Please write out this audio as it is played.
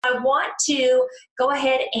I want to go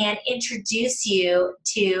ahead and introduce you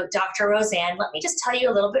to Dr. Roseanne. Let me just tell you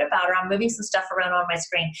a little bit about her. I'm moving some stuff around on my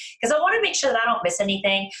screen because I want to make sure that I don't miss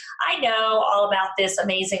anything. I know all about this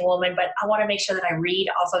amazing woman, but I want to make sure that I read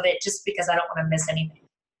off of it just because I don't want to miss anything.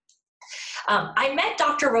 I met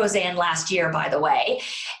Dr. Roseanne last year, by the way,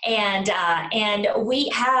 and we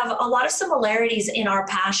have a lot of similarities in our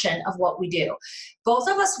passion of what we do. Both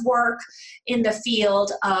of us work in the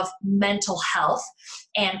field of mental health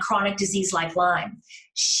and chronic disease like Lyme.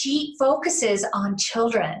 She focuses on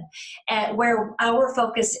children, where our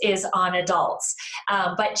focus is on adults.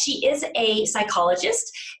 But she is a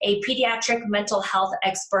psychologist, a pediatric mental health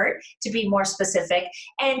expert, to be more specific,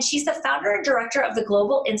 and she's the founder and director of the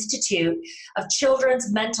Global Institute of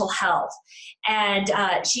Children's Mental Health. And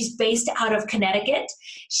she's based out of Connecticut.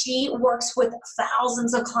 She works with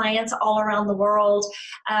thousands of clients all around the world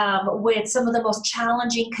with some of the most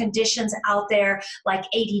challenging conditions out there, like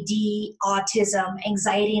ADD, autism,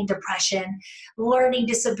 anxiety and depression, learning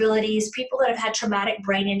disabilities, people that have had traumatic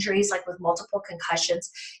brain injuries, like with multiple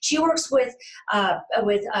concussions. She works with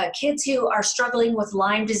kids who are struggling with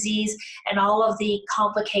Lyme disease and all of the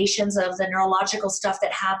complications of the neurological stuff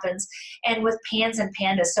that happens, and with PANS and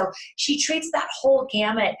PANDAS. So she treats that whole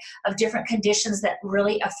gamut of different conditions that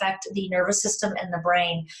really affect the nervous system and the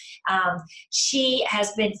brain. She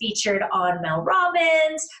has been featured on Mel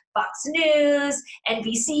Robbins, Fox News,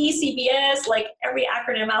 NBC, CBS, like every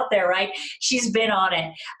acronym out there, right? She's been on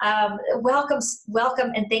it.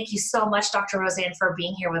 Welcome, and thank you so much, Dr. Roseanne, for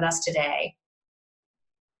being here with us today.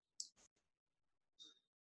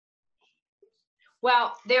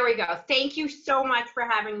 Well, there we go. Thank you so much for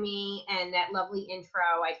having me and that lovely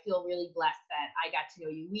intro. I feel really blessed that I got to know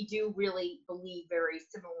you. We do really believe very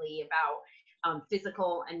similarly about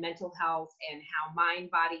physical and mental health and how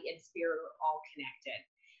mind, body, and spirit are all connected.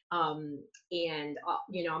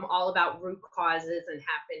 You know, I'm all about root causes and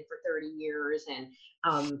have been for 30 years.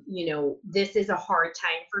 And, you know, this is a hard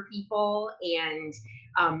time for people. And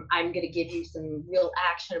I'm going to give you some real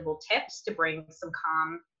actionable tips to bring some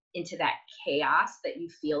calm into that chaos that you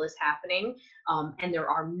feel is happening. And there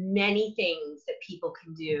are many things that people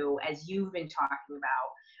can do, as you've been talking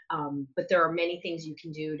about, but there are many things you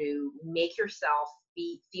can do to make yourself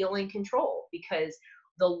feel in control, because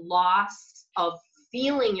the loss of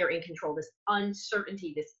feeling you're in control, this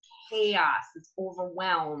uncertainty, this chaos, this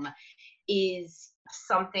overwhelm is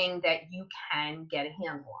something that you can get a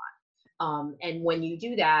handle on. And when you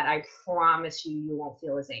do that, I promise you, you won't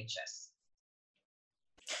feel as anxious.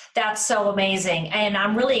 That's so amazing, and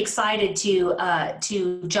I'm really excited to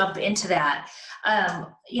jump into that.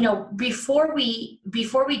 You know, before we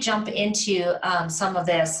jump into some of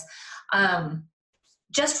this,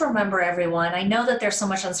 just remember, everyone, I know that there's so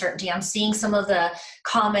much uncertainty. I'm seeing some of the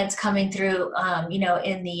comments coming through, you know,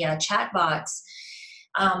 in the chat box.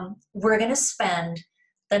 We're going to spend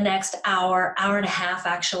the next hour and a half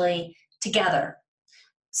actually together.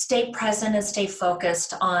 Stay present and stay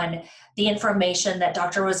focused on the information that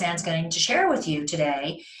Dr. Roseanne's going to share with you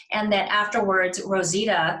today, and that afterwards,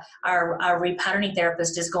 Rosita, our repatterning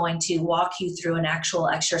therapist, is going to walk you through an actual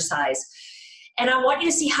exercise. And I want you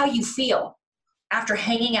to see how you feel after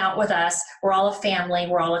hanging out with us. We're all a family,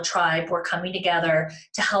 we're all a tribe, we're coming together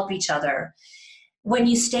to help each other. When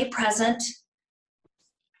you stay present,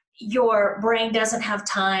 your brain doesn't have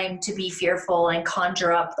time to be fearful and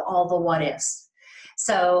conjure up all the what ifs.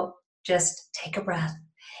 So just take a breath.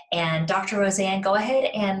 And Dr. Roseanne, go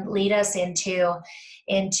ahead and lead us into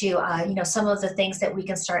you know, some of the things that we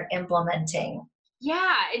can start implementing.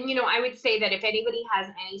 Yeah, and you know, I would say that if anybody has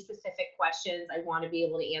any specific questions, I want to be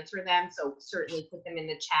able to answer them. So certainly put them in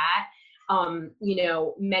the chat. You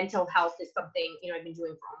know, mental health is something, you know, I've been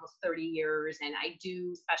doing for almost 30 years, and I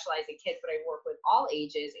do specialize in kids, but I work with all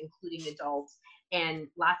ages, including adults and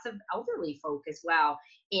lots of elderly folk as well.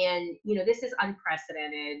 And, you know, this is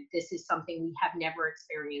unprecedented. This is something we have never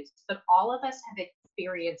experienced, but all of us have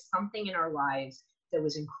experienced something in our lives that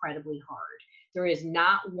was incredibly hard. There is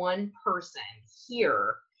not one person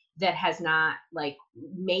here that has not like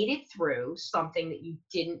made it through something that you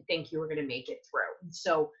didn't think you were going to make it through.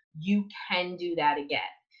 So you can do that again.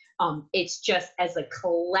 It's just as a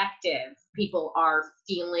collective, people are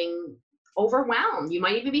feeling overwhelmed. You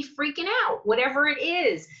might even be freaking out, whatever it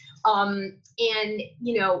is. And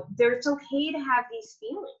you know, it's okay to have these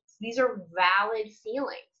feelings. These are valid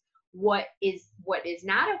feelings. What is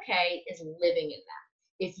not okay is living in them.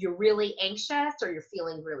 If you're really anxious or you're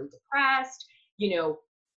feeling really depressed, you know,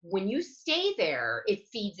 when you stay there, it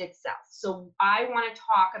feeds itself. So I want to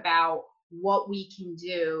talk about what we can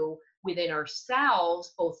do within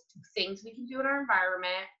ourselves, both things we can do in our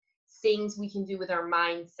environment, things we can do with our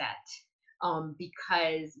mindset,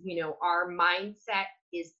 because, you know, our mindset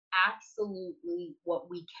is absolutely what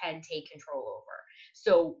we can take control over.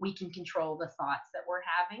 So we can control the thoughts that we're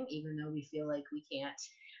having, even though we feel like we can't.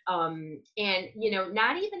 And, you know,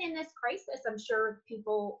 not even in this crisis, I'm sure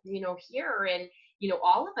people, you know, here, and, you know,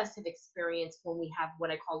 all of us have experienced when we have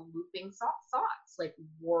what I call looping thoughts, like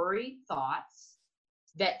worried thoughts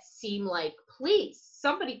that seem like, please,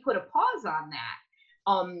 somebody put a pause on that.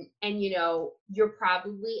 And, you know, you're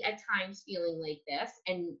probably at times feeling like this.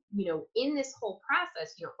 And, you know, in this whole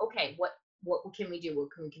process, you know, okay, what can we do?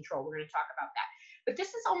 What can we control? We're going to talk about that. But this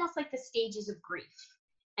is almost like the stages of grief,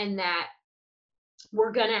 and that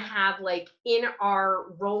we're going to have, like, in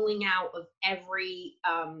our rolling out of every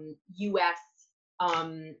US,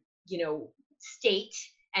 you know, state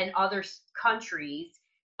and other countries,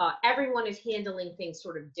 everyone is handling things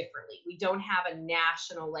sort of differently. We don't have a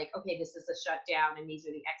national, like, okay, this is a shutdown and these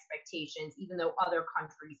are the expectations, even though other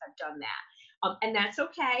countries have done that. And that's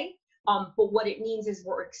okay. But what it means is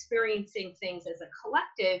we're experiencing things as a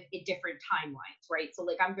collective in different timelines, right? So,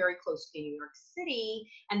 like, I'm very close to New York City,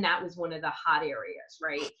 and that was one of the hot areas,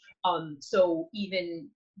 right? So even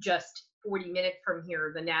just 40 minutes from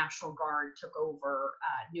here, the National Guard took over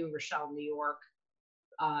New Rochelle, New York,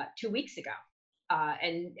 2 weeks ago,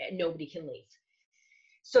 and nobody can leave.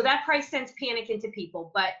 So that probably sends panic into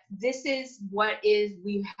people, but this is what is,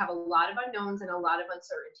 we have a lot of unknowns and a lot of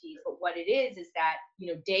uncertainties, but what it is that,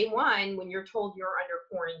 you know, day one, when you're told you're under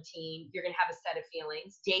quarantine, you're going to have a set of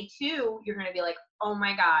feelings. Day two, you're going to be like, oh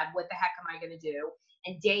my God, what the heck am I going to do?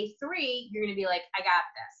 And day three, you're going to be like, I got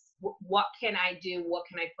this. What can I do? What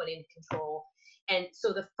can I put in control? And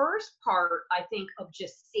so the first part, I think, of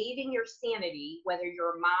just saving your sanity, whether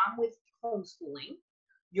you're a mom with homeschooling,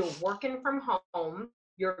 you're working from home,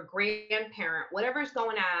 you're a grandparent, whatever's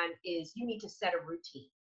going on, is you need to set a routine.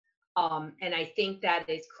 And I think that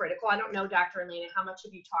is critical. I don't know, Dr. Elena, how much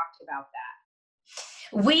have you talked about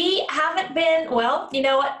that? We haven't been, well, you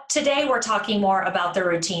know what? Today we're talking more about the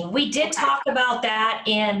routine. We did talk about that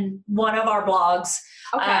in one of our blogs,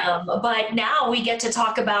 but now we get to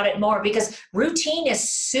talk about it more because routine is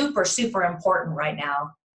super, super important right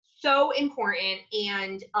now. So important.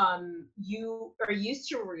 And you are used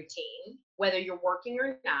to a routine, whether you're working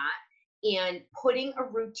or not. And putting a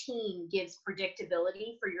routine gives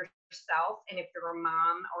predictability for yourself. And if you're a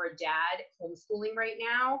mom or a dad homeschooling right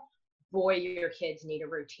now, boy, your kids need a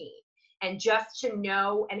routine. And just to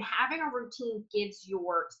know, and having a routine gives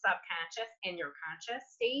your subconscious and your conscious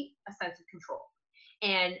state a sense of control.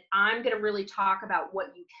 And I'm going to really talk about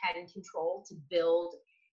what you can control to build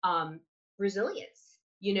resilience.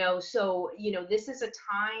 You know, so, you know, this is a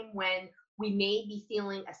time when we may be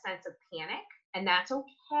feeling a sense of panic, and that's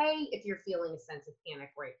okay if you're feeling a sense of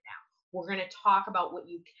panic right now. We're going to talk about what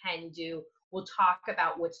you can do. We'll talk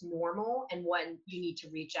about what's normal and when you need to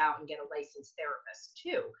reach out and get a licensed therapist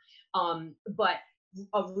too. But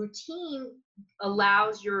a routine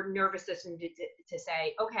allows your nervous system to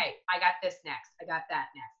say, okay, I got this next, I got that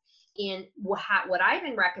next. And what I've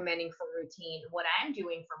been recommending for routine, what I'm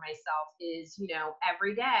doing for myself is, you know,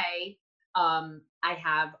 every day I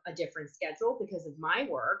have a different schedule because of my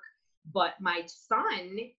work, but my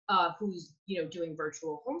son, who's, you know, doing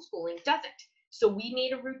virtual homeschooling, doesn't. So we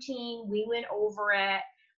made a routine. We went over it.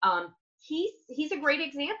 He's a great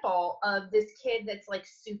example of this kid that's like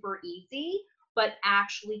super easy, but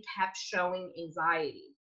actually kept showing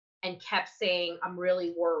anxiety and kept saying, I'm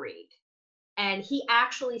really worried. And he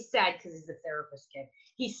actually said, because he's a therapist kid,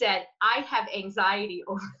 he said, I have anxiety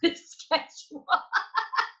over this schedule.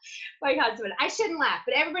 My husband, I shouldn't laugh,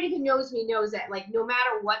 but everybody who knows me knows that, like, no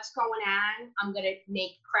matter what's going on, I'm going to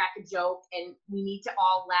crack a joke, and we need to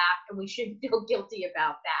all laugh, and we shouldn't feel guilty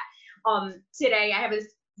about that. Today, I have a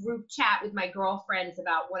group chat with my girlfriends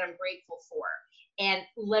about what I'm grateful for. And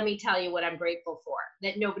let me tell you what I'm grateful for,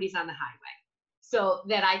 that nobody's on the highway, so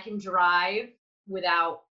that I can drive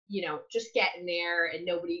without, you know, just getting there and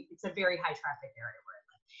nobody, it's a very high traffic area where I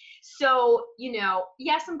live. So, you know,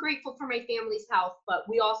 yes, I'm grateful for my family's health, but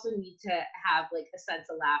we also need to have like a sense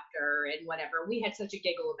of laughter and whatever. We had such a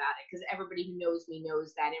giggle about it because everybody who knows me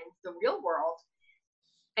knows that in the real world,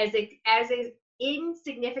 as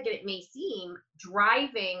insignificant it may seem,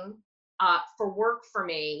 driving for work for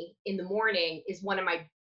me in the morning is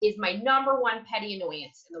my number one petty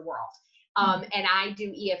annoyance in the world. And I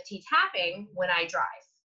do EFT tapping when I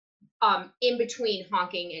drive, in between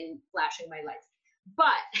honking and flashing my lights.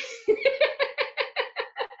 But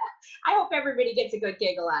I hope everybody gets a good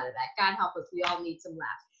giggle out of that. God help us, we all need some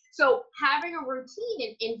laughs. So having a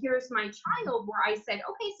routine, and here's my child where I said,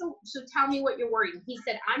 okay, so tell me what you're worried. And he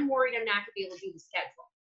said, I'm worried I'm not gonna be able to do the schedule.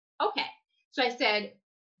 Okay. So I said,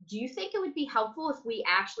 do you think it would be helpful if we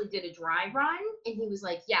actually did a dry run? And he was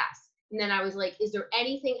like, yes. And then I was like, is there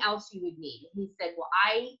anything else you would need? And he said, well,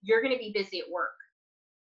 you're going to be busy at work.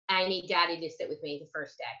 I need daddy to sit with me the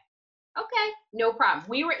first day. Okay, no problem.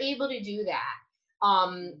 We were able to do that.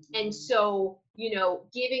 And so,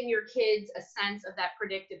 giving your kids a sense of that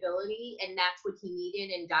predictability, and that's what he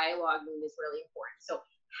needed, and dialoguing is really important. So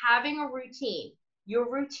having a routine,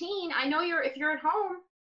 your routine, I know if you're at home,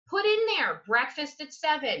 put in there breakfast at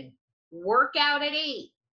 7, workout at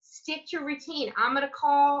 8, stick to your routine. I'm going to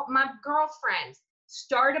call my girlfriends,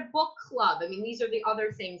 start a book club. I mean, these are the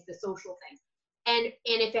other things, the social things. And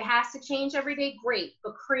if it has to change every day, great,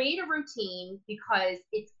 but create a routine, because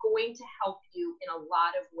it's going to help you in a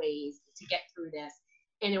lot of ways to get through this.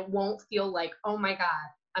 And it won't feel like, oh my God,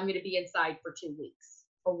 I'm going to be inside for 2 weeks,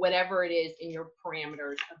 or whatever it is in your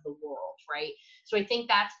parameters of the world, right? So I think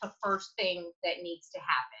that's the first thing that needs to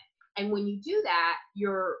happen. And when you do that,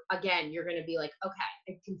 you're going to be like,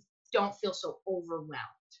 okay, don't feel so overwhelmed,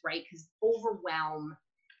 right? Because overwhelm,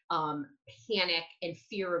 panic, and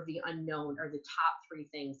fear of the unknown are the top 3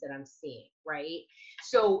 things that I'm seeing, right?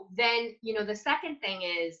 So then, the second thing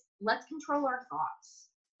is, let's control our thoughts,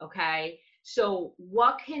 okay? So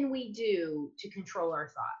what can we do to control our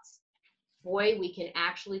thoughts? Boy, we can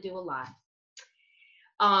actually do a lot.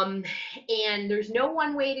 And there's no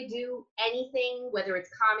one way to do anything, whether it's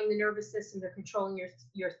calming the nervous system or controlling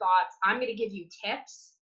your thoughts. I'm going to give you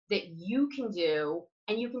tips that you can do,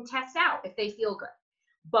 and you can test out if they feel good.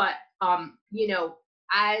 But,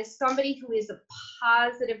 as somebody who is a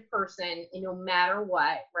positive person, no matter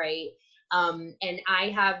what, right? And I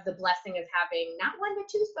have the blessing of having not 1 but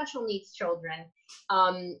 2 special needs children.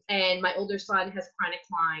 And my older son has chronic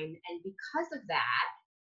Lyme. And because of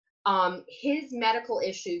that, his medical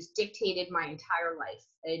issues dictated my entire life,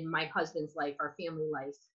 and my husband's life, our family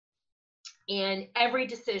life. And every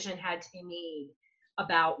decision had to be made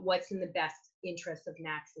about what's in the best interest of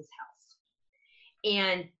Max's health.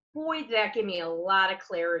 And boy, did that give me a lot of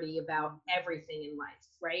clarity about everything in life,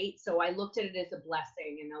 right? So I looked at it as a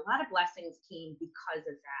blessing, and a lot of blessings came because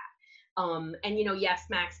of that. And yes,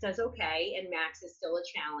 Max does okay, and Max is still a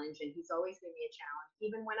challenge, and he's always going to be a challenge,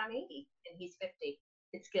 even when I'm 80 and he's 50.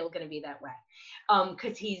 It's still going to be that way,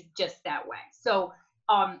 because he's just that way. So,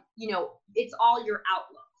 it's all your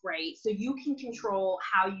outlook, right? So you can control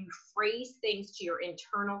how you phrase things to your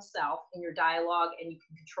internal self in your dialogue, and you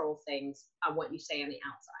can control things on what you say on the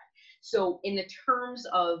outside. So in the terms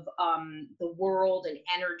of the world and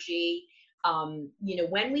energy,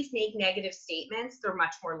 when we make negative statements, they're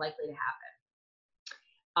much more likely to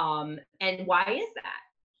happen. And why is that?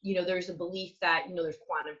 There's a belief that, there's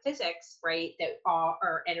quantum physics, right, that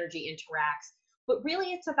our energy interacts. But really,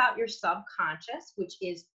 it's about your subconscious, which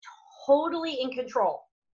is totally in control.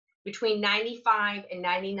 Between 95 and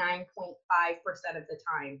 99.5% of the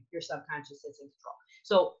time, your subconscious is in control.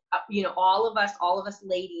 So, all of us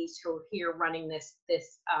ladies who are here running this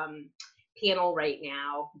panel right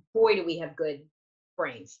now, boy, do we have good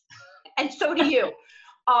brains. And so do you.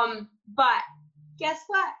 But guess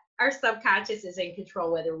what? Our subconscious is in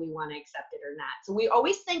control whether we want to accept it or not. So we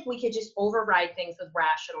always think we could just override things with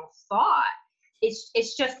rational thought.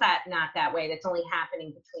 It's just not that way. That's only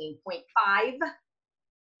happening between 0.5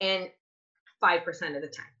 and 5% of the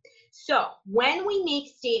time. So when we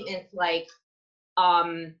make statements like,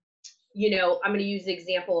 I'm going to use the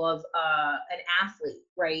example of an athlete,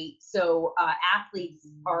 right? So athletes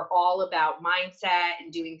are all about mindset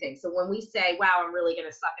and doing things. So when we say, wow, I'm really going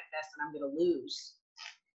to suck at this and I'm going to lose,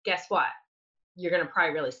 guess what? You're going to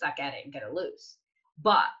probably really suck at it and going to lose.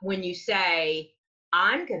 But when you say,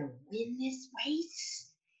 I'm going to win this race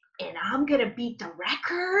and I'm going to beat the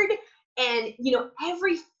record, and,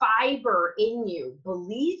 every fiber in you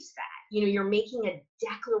believes that, you're making a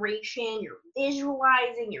declaration, you're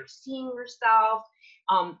visualizing, you're seeing yourself.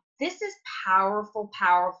 This is powerful,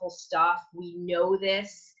 powerful stuff. We know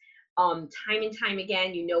this time and time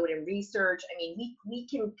again. You know it in research. I mean,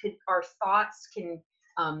 our thoughts can,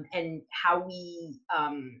 and how we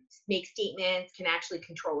make statements can actually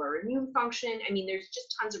control our immune function. I mean, there's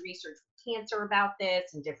just tons of research with cancer about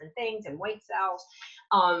this and different things, and white cells.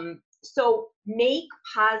 So make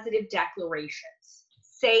positive declarations.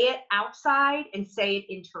 Say it outside and say it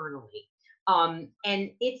internally. And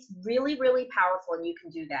it's really, really powerful, and you can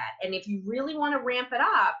do that. And if you really want to ramp it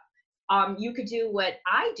up, you could do what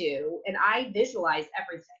I do, and I visualize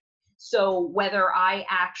everything. So what I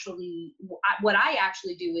actually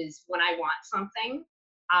do is, when I want something,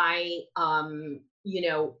 I,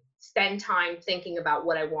 spend time thinking about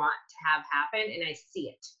what I want to have happen, and I see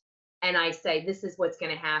it. and I say, this is what's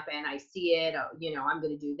going to happen. I see it, you know, I'm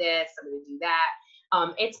going to do this, I'm going to do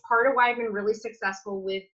that. It's part of why I've been really successful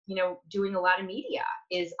with, you know, doing a lot of media,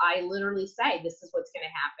 is I literally say, this is what's going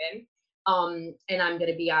to happen. And I'm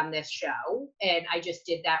going to be on this show. And I just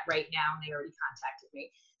did that right now, and they already contacted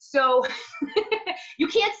me. So you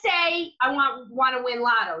can't say I want to win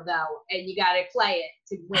lotto though, and you got to play it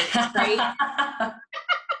to win, right?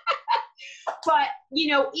 But, you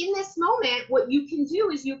know, in this moment, what you can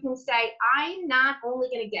do is you can say, I'm not only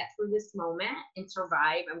going to get through this moment and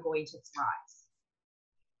survive, I'm going to thrive.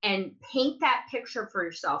 And paint that picture for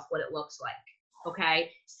yourself, what it looks like.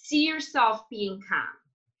 Okay. See yourself being calm.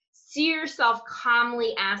 See yourself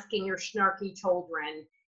calmly asking your snarky children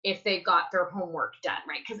if they've got their homework done,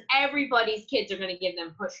 right? Because everybody's kids are going to give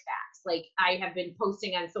them pushbacks. Like, I have been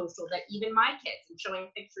posting on social that even my kids, and showing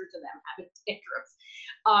pictures of them having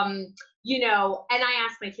tantrums. You know, and I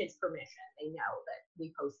ask my kids permission. They know that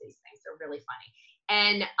we post these things. They're really funny.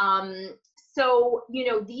 And so, you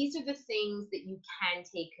know, these are the things that you can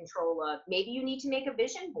take control of. Maybe you need to make a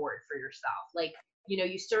vision board for yourself. Like, you know,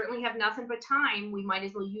 you certainly have nothing but time. We might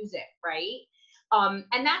as well use it, right?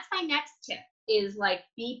 And that's my next tip, is like,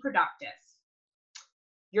 be productive.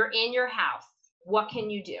 You're in your house. What can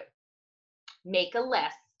you do? Make a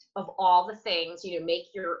list of all the things, you know,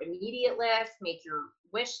 make your immediate list, make your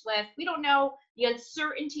wish list. We don't know. The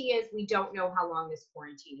uncertainty is we don't know how long this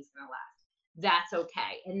quarantine is going to last. That's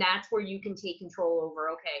okay. And that's where you can take control over,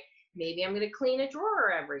 okay, maybe I'm going to clean a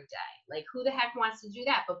drawer every day. Like, who the heck wants to do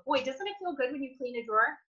that? But boy, doesn't it feel good when you clean a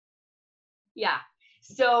drawer? Yeah.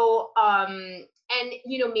 So, and,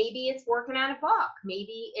 you know, maybe it's working on a book.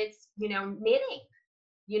 Maybe it's, you know, knitting.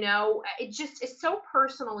 You know, it just is so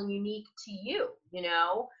personal and unique to you, you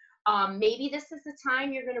know. Maybe this is the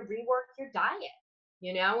time you're going to rework your diet,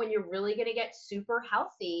 you know, and you're really going to get super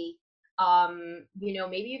healthy. You know,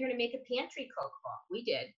 maybe you're going to make a pantry cookbook. We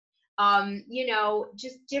did. You know,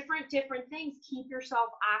 just different things. Keep yourself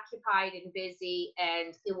occupied and busy,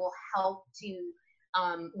 and it will help to,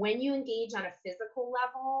 when you engage on a physical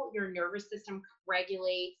level, your nervous system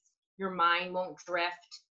regulates, your mind won't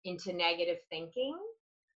drift into negative thinking.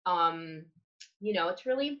 You know, it's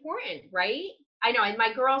really important, right? I know, and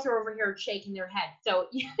my girls are over here shaking their heads. So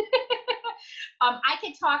I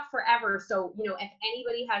could talk forever. So, you know, if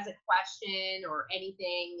anybody has a question or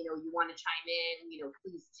anything, you know, you want to chime in, you know,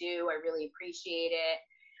 please do. I really appreciate it.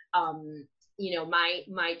 You know,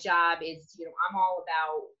 my job is, you know, I'm all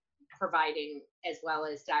about providing, as well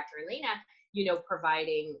as Dr. Elena, you know,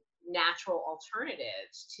 providing natural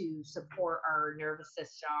alternatives to support our nervous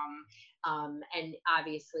system. And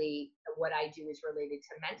obviously what I do is related to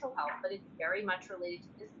mental health, but it's very much related to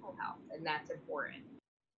physical health, and that's important.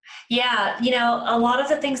 Yeah, you know, a lot of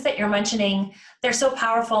the things that you're mentioning, they're so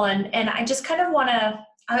powerful, and I just kind of want to,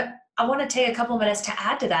 I want to take a couple minutes to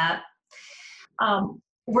add to that.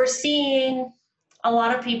 We're seeing a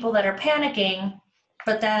lot of people that are panicking,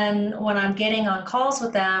 but then when I'm getting on calls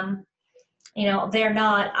with them, you know, they're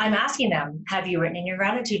not, I'm asking them, have you written in your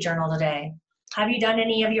gratitude journal today? Have you done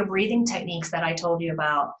any of your breathing techniques that I told you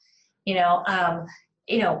about? You know,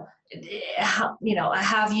 have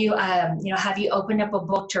you opened up a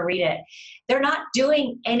book to read it? They're not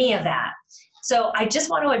doing any of that. So I just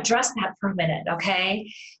want to address that for a minute,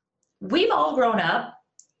 okay? We've all grown up,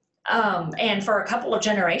 and for a couple of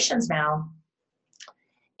generations now,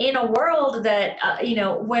 in a world that,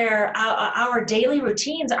 where our daily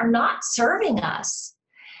routines are not serving us.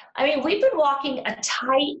 I mean, we've been walking a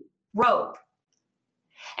tight rope.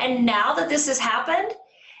 And now that this has happened,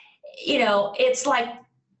 you know, it's like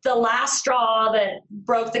the last straw that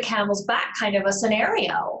broke the camel's back kind of a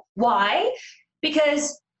scenario. Why?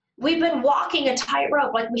 Because we've been walking a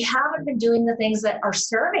tightrope, like we haven't been doing the things that are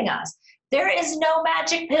serving us. There is no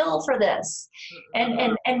magic pill for this.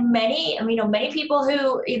 And many, many people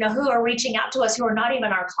who are reaching out to us who are not even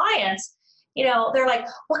our clients, you know, they're like,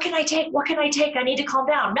 what can I take? What can I take? I need to calm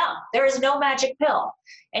down. No, there is no magic pill.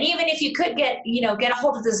 And even if you could get a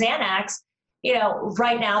hold of the Xanax, you know,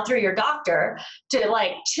 right now through your doctor to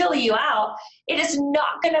like chill you out, it is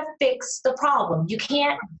not going to fix the problem. You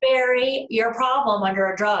can't bury your problem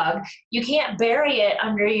under a drug. You can't bury it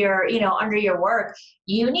under your work.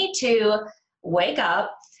 You need to wake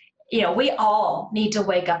up. You know, we all need to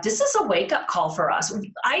wake up. This is a wake up call for us.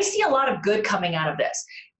 I see a lot of good coming out of this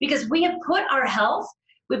because we have put our health,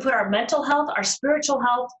 we put our mental health, our spiritual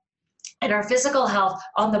health, and our physical health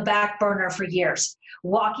on the back burner for years,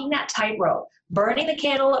 walking that tightrope, burning the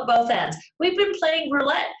candle at both ends. We've been playing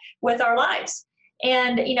roulette with our lives.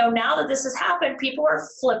 And, you know, now that this has happened, people are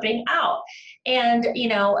flipping out. And, you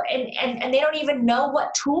know, and they don't even know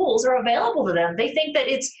what tools are available to them. They think that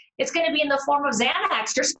it's it's going to be in the form of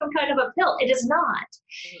Xanax or some kind of a pill. It is not.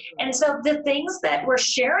 And so the things that we're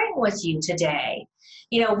sharing with you today,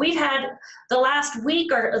 we've had the last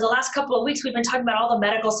week or the last couple of weeks, we've been talking about all the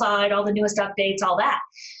medical side, all the newest updates, all that.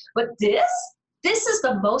 But this is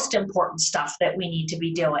the most important stuff that we need to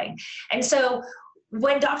be doing. And so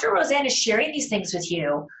when Dr. Roseanne is sharing these things with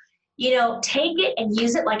you, take it and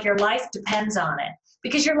use it like your life depends on it,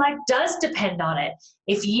 because your life does depend on it.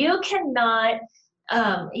 If you cannot,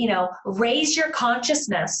 raise your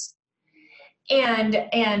consciousness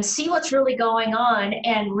and see what's really going on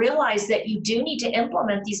and realize that you do need to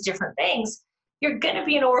implement these different things, you're going to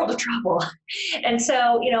be in a world of trouble. And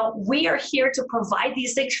so, we are here to provide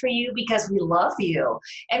these things for you because we love you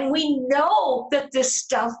and we know that this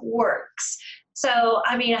stuff works. So,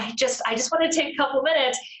 I just want to take a couple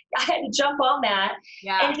minutes. I had to jump on that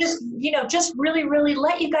and just really, really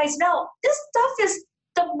let you guys know this stuff is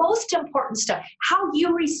the most important stuff. How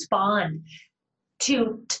you respond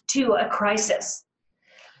to a crisis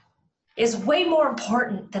is way more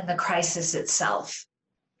important than the crisis itself.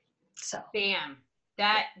 So bam,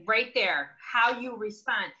 that right there, how you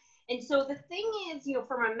respond. And so the thing is,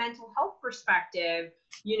 from a mental health perspective,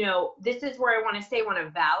 this is where I want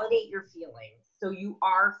to validate your feelings. So you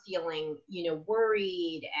are feeling,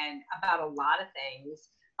 worried and about a lot of things.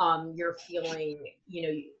 You're feeling,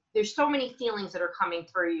 there's so many feelings that are coming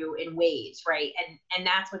through you in waves, right? And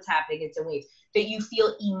that's what's happening. It's in waves that you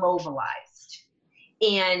feel immobilized.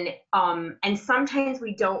 And sometimes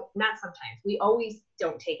we always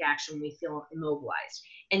don't take action when we feel immobilized.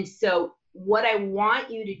 And so what I want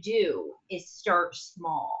you to do is start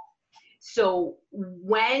small. So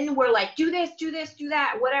when we're like, do this, do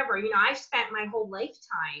that, whatever, I've spent my whole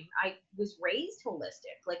lifetime, I was raised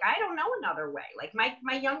holistic. Like, I don't know another way. Like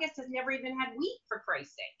my youngest has never even had wheat, for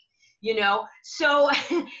Christ's sake. So,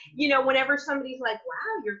 whenever somebody's like,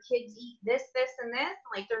 wow, your kids eat this, and this,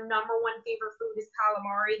 like their number one favorite food is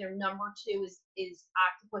calamari, their number two is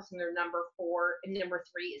octopus, and their number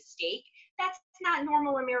three is steak. That's not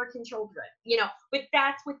normal American children, but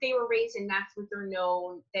that's what they were raised in. That's what they're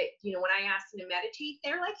known that, when I ask them to meditate,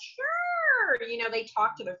 they're like, sure. They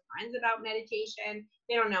talk to their friends about meditation.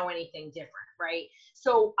 They don't know anything different, right?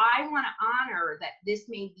 So I want to honor that this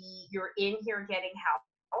may be, you're in here getting help,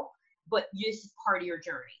 but this is part of your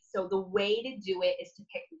journey. So the way to do it is to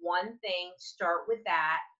pick one thing, start with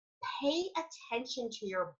that, pay attention to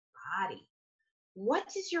your body. What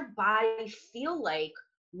does your body feel like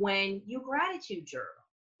when you gratitude journal,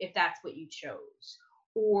 if that's what you chose?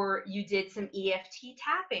 Or you did some EFT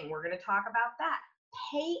tapping, we're going to talk about that.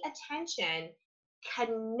 Pay attention,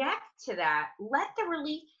 connect to that, let the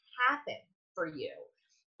relief happen for you.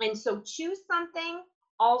 And so choose something.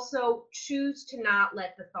 Also, choose to not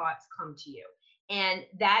let the thoughts come to you. And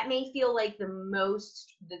that may feel like the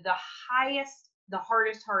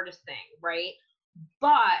hardest thing, right?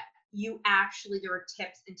 But there are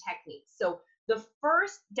tips and techniques. So the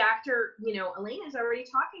first, Dr. Elena's already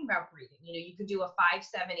talking about breathing. You could do a 5,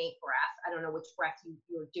 7, 8 breath. I don't know which breath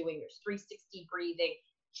you're doing. There's 360 breathing,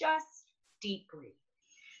 just deep breathe.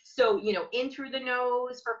 So, in through the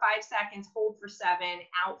nose for 5 seconds, hold for 7,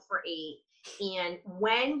 out for 8. And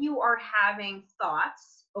when you are having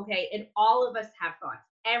thoughts, okay, and all of us have thoughts,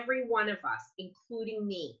 every one of us, including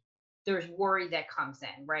me, there's worry that comes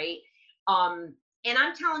in, right? And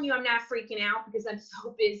I'm telling you, I'm not freaking out because I'm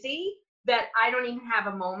so busy that I don't even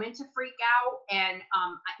have a moment to freak out. And,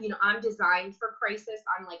 I'm designed for crisis.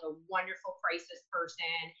 I'm like a wonderful crisis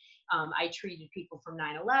person. I treated people from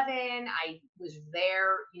 9/11. I was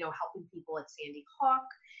there, helping people at Sandy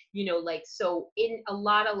Hook, so in a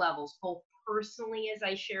lot of levels, both personally, as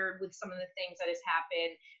I shared with some of the things that has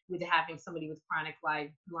happened with having somebody with chronic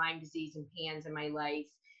Lyme disease and PANS in my life,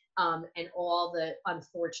 and all the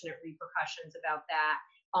unfortunate repercussions about that,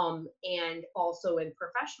 and also in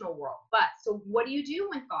professional world. But so what do you do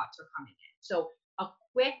when thoughts are coming in? So a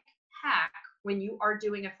quick hack when you are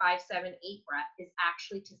doing a 5, 7, 8 breath is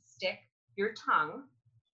actually to stick your tongue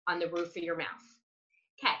on the roof of your mouth.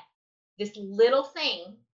 Okay, this little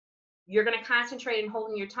thing, you're going to concentrate on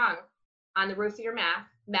holding your tongue on the roof of your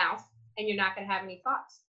mouth, and you're not going to have any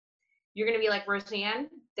thoughts. You're going to be like, Roseanne,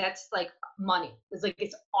 that's like money.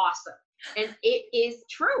 It's awesome. And it is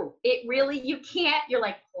true. It really, you're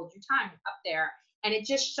like, hold your tongue up there, and it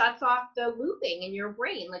just shuts off the looping in your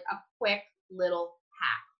brain, like a quick little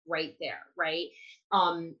hack right there, right?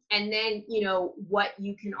 And then, what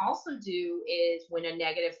you can also do is when a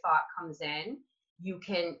negative thought comes in, you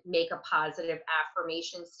can make a positive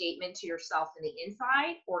affirmation statement to yourself in the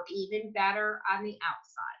inside, or even better, on the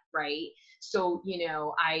outside, right? So,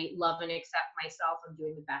 I love and accept myself. I'm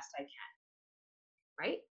doing the best I can,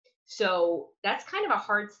 right? So that's kind of a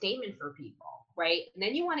hard statement for people, right? And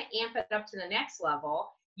then you want to amp it up to the next level.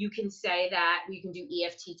 You can say that you can do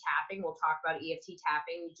EFT tapping. We'll talk about EFT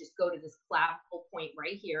tapping. You just go to this clavicle point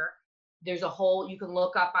right here. There's a whole, you can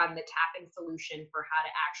look up on the tapping solution for how to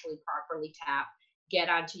actually properly tap, get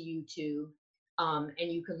onto YouTube. And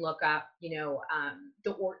you can look up, the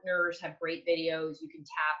Ortners have great videos. You can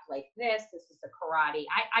tap like this. This is the karate.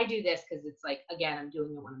 I do this because it's like, again, I'm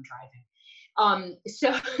doing it when I'm driving.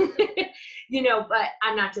 So, but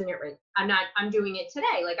I'm not doing it right. I'm doing it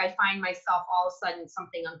today. Like I find myself all of a sudden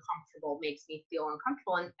something uncomfortable makes me feel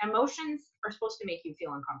uncomfortable, and emotions are supposed to make you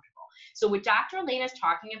feel uncomfortable. So what Dr. Elena is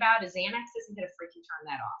talking about is Xanax isn't going to freaking turn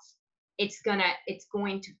that off. It's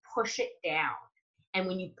going to push it down. And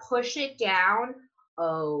when you push it down,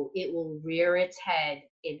 it will rear its head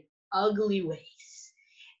in ugly ways.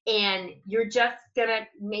 And you're just going to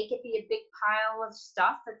make it be a big pile of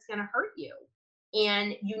stuff that's going to hurt you.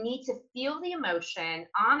 And you need to feel the emotion,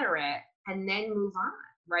 honor it, and then move on,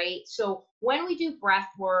 right? So when we do breath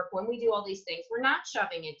work, when we do all these things, we're not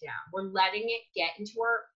shoving it down. We're letting it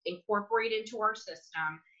incorporate into our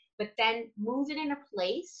system, but then move it in a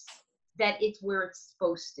place that it's where it's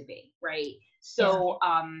supposed to be, right? So,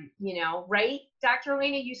 right, Dr.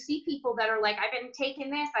 Elena, you see people that are like, I've been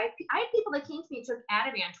taking this. I had people that came to me and took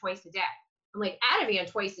Ativan twice a day. I'm like,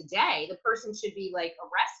 Ativan twice a day? The person should be like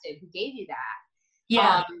arrested who gave you that.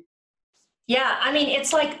 Yeah. Yeah, I mean,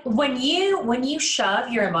 it's like when you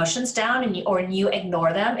shove your emotions down or you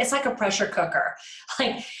ignore them, it's like a pressure cooker.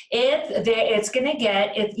 Like it's going to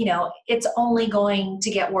get it, it's only going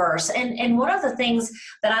to get worse. And one of the things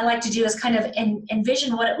that I like to do is kind of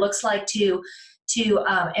envision what it looks like to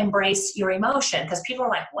embrace your emotion, because people are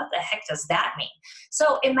like, what the heck does that mean?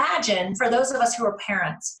 So imagine, for those of us who are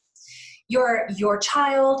parents, your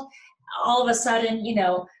child, all of a sudden,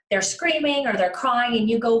 they're screaming or they're crying and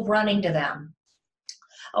you go running to them.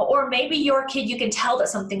 Or maybe your kid, you can tell that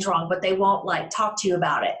something's wrong, but they won't talk to you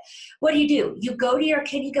about it. What do? You go to your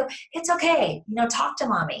kid, you go, it's okay. Talk to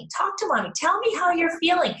mommy. Tell me how you're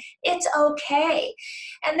feeling. It's okay.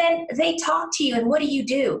 And then they talk to you, and what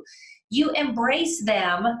do? You embrace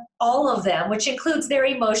them, all of them, which includes their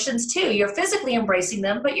emotions too. You're physically embracing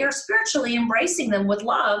them, but you're spiritually embracing them with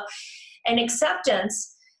love and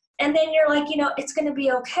acceptance. And then you're like, it's going to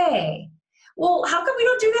be okay. Well, how come we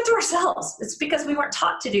don't do that to ourselves? It's because we weren't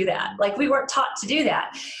taught to do that. We weren't taught to do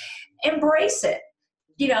that. Embrace it.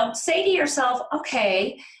 Say to yourself,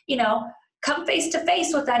 okay, come face to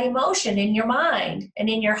face with that emotion in your mind and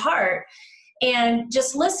in your heart, and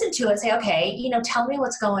just listen to it. Say, okay, tell me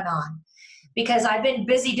what's going on. Because I've been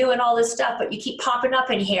busy doing all this stuff, but you keep popping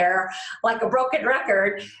up in here like a broken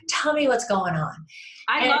record. Tell me what's going on.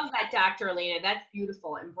 I love that, Dr. Elena. That's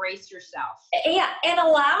beautiful. Embrace yourself. Yeah, and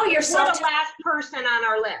allow yourself. We're the last person on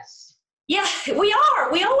our list. Yeah, we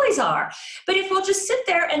are. We always are. But if we'll just sit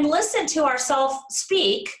there and listen to ourselves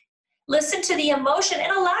speak, listen to the emotion,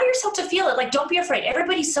 and allow yourself to feel it. Don't be afraid.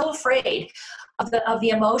 Everybody's so afraid of the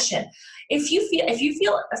emotion. If you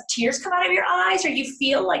feel tears come out of your eyes, or you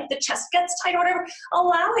feel like the chest gets tight or whatever,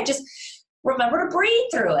 allow it. Just remember to breathe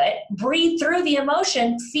through it. Breathe through the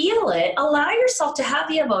emotion. Feel it. Allow yourself to have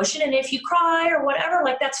the emotion. And if you cry or whatever,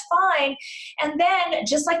 that's fine. And then,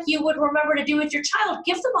 just like you would remember to do with your child,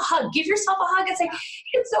 give them a hug. Give yourself a hug and say,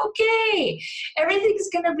 it's okay. Everything's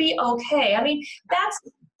going to be okay. I mean, that's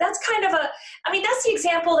kind of that's the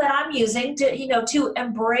example that I'm using to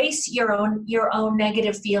embrace your own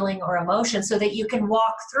negative feeling or emotion, so that you can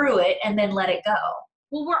walk through it and then let it go.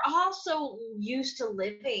 Well, we're also used to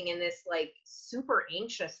living in this super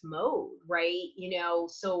anxious mode, right?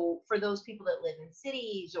 So for those people that live in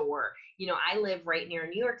cities, or, I live right near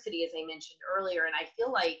New York City, as I mentioned earlier, and I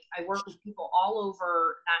feel like I work with people all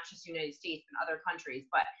over, not just the United States, but other countries.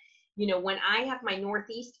 But, when I have my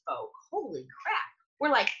Northeast folk, holy crap, we're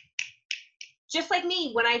like, just like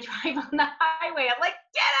me, when I drive on the highway, I'm like,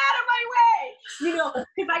 get out of my way,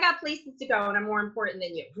 because I got places to go and I'm more important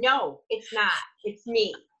than you. No, it's not. It's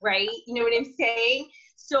me, right? You know what I'm saying?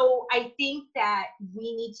 So I think that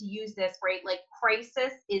we need to use this, right?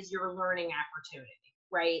 Crisis is your learning opportunity,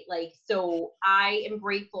 right? So I am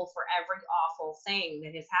grateful for every awful thing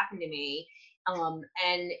that has happened to me.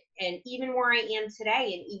 And even where I am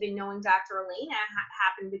today, and even knowing Dr. Elena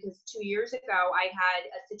happened because 2 years ago, I had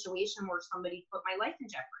a situation where somebody put my life in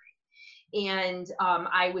jeopardy, and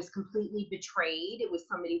I was completely betrayed. It was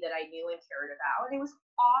somebody that I knew and cared about, and it was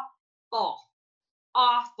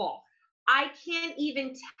awful. I can't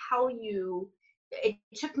even tell you, it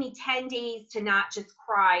took me 10 days to not just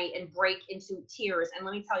cry and break into tears. And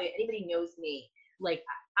let me tell you, anybody knows me,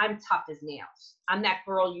 I'm tough as nails. I'm that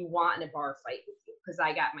girl you want in a bar fight with you. because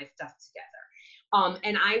I got my stuff together.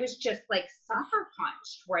 And I was just like sucker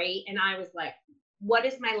punched, right? And I was like, what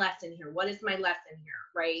is my lesson here? What is my lesson here,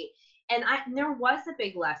 right? And there was a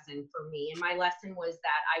big lesson for me. And my lesson was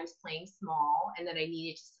that I was playing small and that I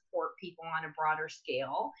needed to support people on a broader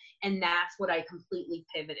scale. And that's what I completely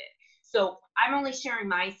pivoted. So I'm only sharing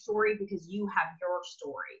my story because you have your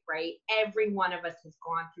story, right? Every one of us has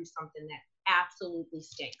gone through something that absolutely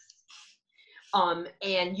stinks.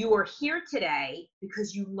 And you are here today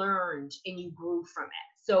because you learned and you grew from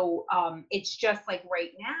it. So it's just like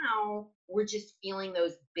right now, we're just feeling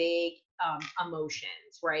those big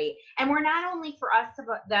emotions, right? And we're not only for us,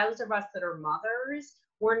 those of us that are mothers,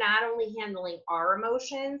 we're not only handling our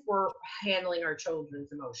emotions, we're handling our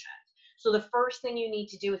children's emotions. So the first thing you need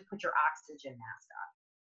to do is put your oxygen mask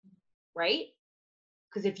on, right?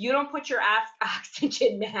 Because if you don't put your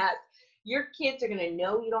oxygen mask, your kids are going to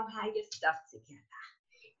know you don't have your stuff together.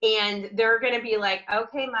 And they're going to be like,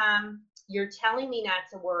 okay, Mom, you're telling me not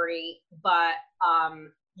to worry, but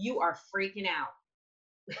you are freaking out,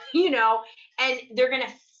 you know, and they're going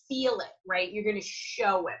to feel it, right? You're going to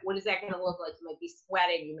show it. What is that going to look like? You might be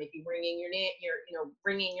sweating. You might be wringing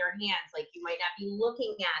wringing your hands. Like you might not be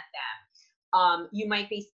looking at them. You might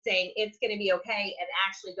be saying it's going to be okay and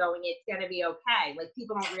actually going, it's going to be okay. Like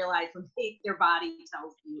people don't realize when their body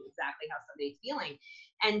tells you exactly how somebody's feeling.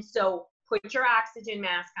 And so put your oxygen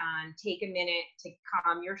mask on, take a minute to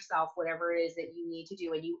calm yourself, whatever it is that you need to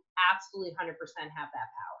do. And you absolutely 100% have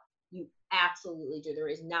that power. You absolutely do. There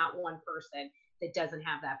is not one person that doesn't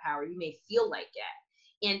have that power. You may feel like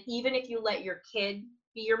it. And even if you let your kid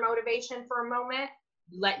be your motivation for a moment,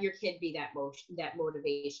 let your kid be that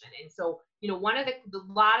motivation. And so, you know, a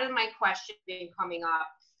lot of my questions been coming up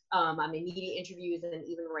on the media interviews and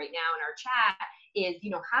even right now in our chat is, you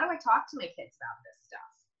know, how do I talk to my kids about this stuff?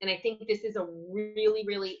 And I think this is a really,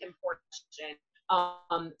 really important question.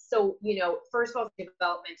 So, you know, first of all,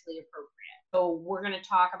 developmentally appropriate. So we're going to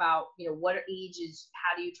talk about, you know, what ages,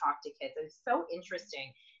 how do you talk to kids? And it's so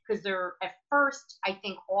interesting because at first, I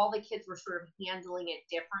think all the kids were sort of handling it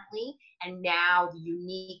differently. And now the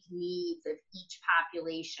unique needs of each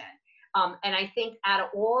population. And I think out of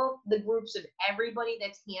all the groups of everybody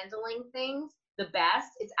that's handling things, the best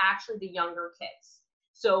is actually the younger kids.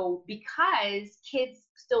 So because kids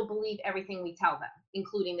still believe everything we tell them,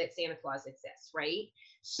 including that Santa Claus exists, right?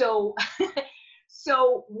 So,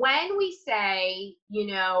 so when we say, you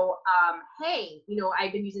know, hey, you know,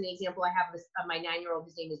 I've been using the example, I have this, my 9-year-old,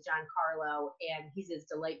 his name is John Carlo, and he's as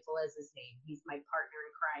delightful as his name. He's my partner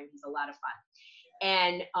in crime. He's a lot of fun.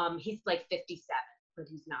 And he's like 57, but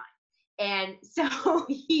he's 9. And so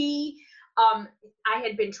I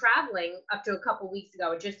had been traveling up to a couple weeks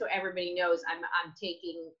ago, just so everybody knows, I'm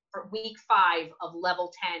taking for week 5 of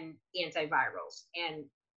level 10 antivirals, and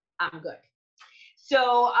I'm good.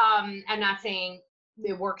 So I'm not saying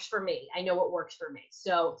it works for me. I know it works for me.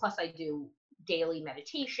 So plus I do daily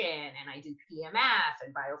meditation and I do PMF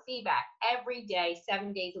and biofeedback every day,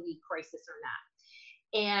 7 days a week, crisis or not.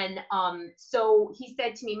 And so he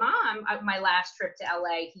said to me, Mom, my last trip to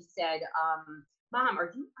LA, he said, Mom,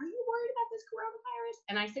 are you worried about this coronavirus?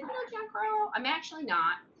 And I said, no, John Carlo, I'm actually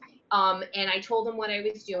not. And I told him what I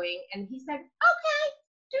was doing, and he said, okay,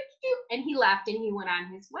 and he left and he went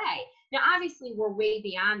on his way. Now, obviously, we're way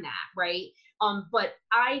beyond that, right? But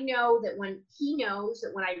I know that when he knows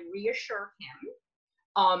that when I reassure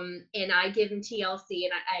him, and I give him TLC,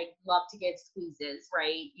 and I love to give squeezes,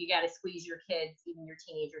 right? You got to squeeze your kids, even your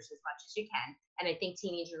teenagers, as much as you can. And I think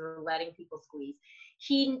teenagers are letting people squeeze.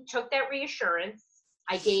 He took that reassurance.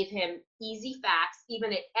 I gave him easy facts,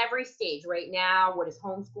 even at every stage. Right now, what does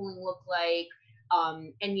homeschooling look like?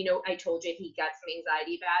 And you know, I told you he got some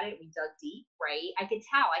anxiety about it. We dug deep, right? I could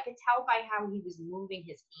tell by how he was moving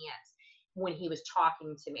his hands when he was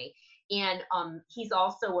talking to me. And he's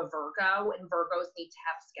also a Virgo, and Virgos need to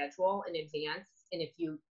have a schedule in advance. And if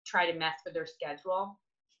you try to mess with their schedule,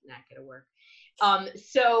 not gonna work.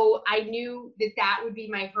 So I knew that would be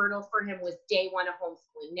my hurdle for him, was day 1 of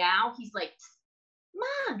homeschooling. Now he's like,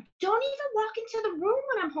 Mom, don't even walk into the room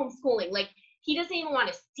when I'm homeschooling. Like, he doesn't even want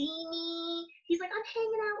to see me. He's like, I'm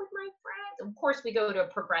hanging out with my friends. Of course, we go to a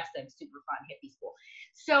progressive, super fun hippie school.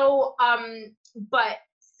 So,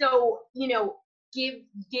 so, you know,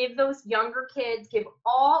 give those younger kids, give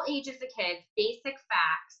all ages of kids basic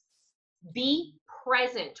facts. Be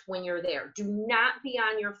present when you're there. Do not be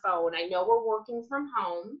on your phone. I know we're working from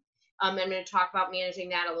home. I'm going to talk about managing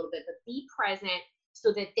that a little bit, but be present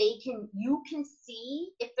so that you can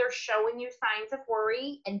see if they're showing you signs of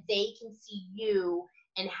worry, and they can see you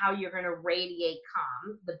and how you're going to radiate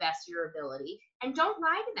calm the best of your ability. And don't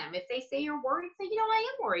lie to them. If they say you're worried, say,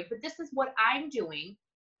 I am worried, but this is what I'm doing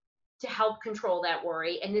to help control that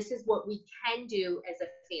worry. And this is what we can do as a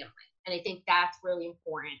family. And I think that's really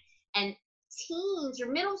important. And teens,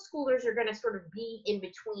 your middle schoolers are going to sort of be in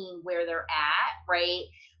between where they're at, right?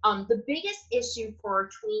 The biggest issue for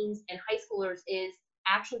tweens and high schoolers is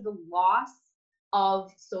actually the loss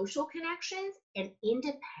of social connections and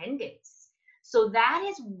independence. So that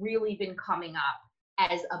has really been coming up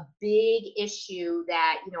as a big issue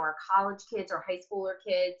that, our college kids or high schooler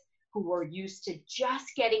kids who are used to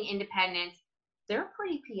just getting independence, they're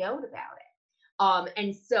pretty PO'd about it.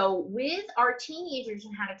 And so with our teenagers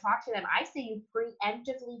and how to talk to them, I say you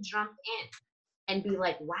preemptively jump in and be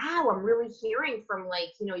like, wow, I'm really hearing from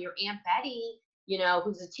your Aunt Betty,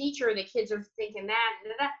 who's a teacher, the kids are thinking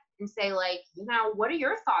that, and say what are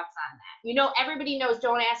your thoughts on that? Everybody knows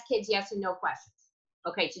don't ask kids yes and no questions.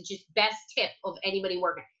 Okay, so just best tip of anybody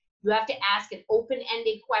working. You have to ask an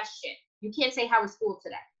open-ended question. You can't say, how was school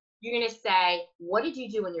today? You're going to say, what did you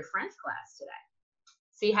do in your French class today?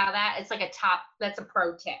 See how it's like that's a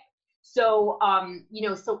pro tip. So,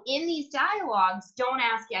 so in these dialogues, don't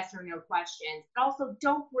ask yes or no questions, but also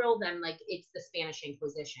don't grill them like it's the Spanish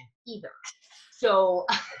Inquisition either. So,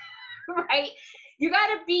 right? You got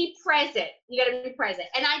to be present.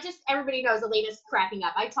 And everybody knows Elena's cracking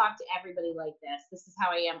up. I talk to everybody like this. This is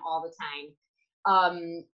how I am all the time.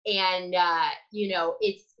 I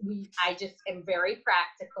just am very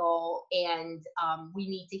practical, and we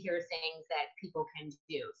need to hear things that people can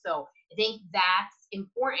do. So I think that's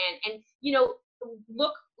important. And,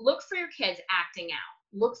 look for your kids acting out.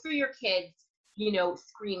 Look for your kids,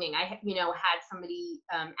 screaming. I, had somebody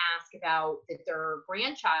ask about that their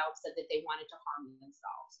grandchild said that they wanted to harm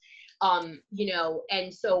themselves.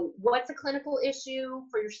 And so what's a clinical issue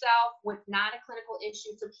for yourself? What's not a clinical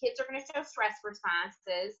issue? So kids are going to show stress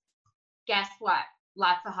responses. Guess what?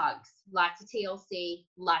 Lots of hugs, lots of TLC,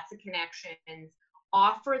 lots of connections.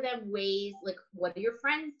 Offer them ways, like, what are your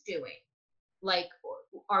friends doing? Like,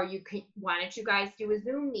 why don't you guys do a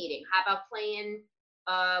Zoom meeting? How about playing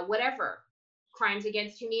whatever, Crimes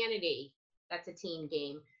Against Humanity? That's a team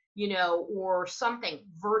game. Or something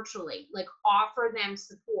virtually, like offer them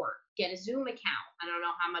support, get a Zoom account. I don't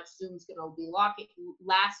know how much Zoom's going to be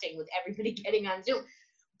lasting with everybody getting on Zoom,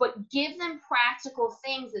 but give them practical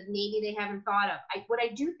things that maybe they haven't thought of. What I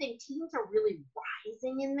do think teens are really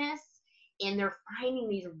rising in this, and they're finding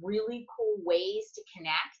these really cool ways to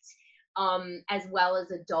connect, as well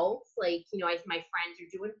as adults. Like, as my friends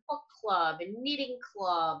are doing book club and knitting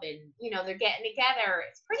club, and, they're getting together.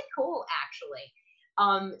 It's pretty cool, actually.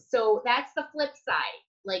 So that's the flip side.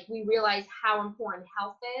 Like, we realize how important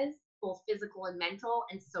health is, both physical and mental,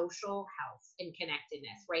 and social health and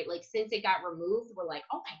connectedness, right? Like, since it got removed, we're like,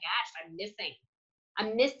 oh my gosh, I'm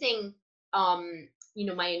missing,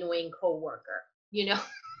 my annoying coworker,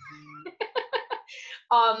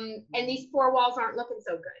 and these four walls aren't looking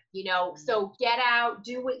so good, so get out,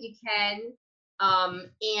 do what you can,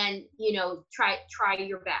 and, try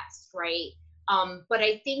your best, right? But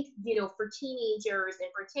I think, for teenagers in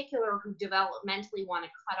particular who developmentally want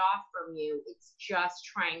to cut off from you, it's just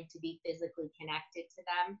trying to be physically connected to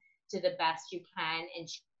them to the best you can and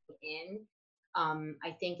check in,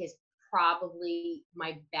 I think is probably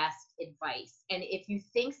my best advice. And if you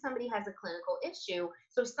think somebody has a clinical issue,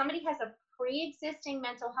 so if somebody has a pre-existing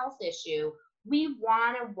mental health issue, we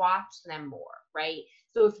want to watch them more, right?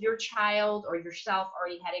 So if your child or yourself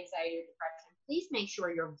already had anxiety or depression, please make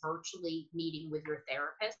sure you're virtually meeting with your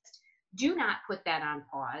therapist. Do not put that on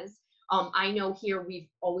pause. I know here we've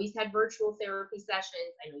always had virtual therapy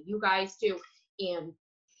sessions. I know you guys do. And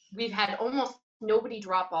we've had almost nobody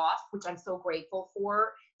drop off, which I'm so grateful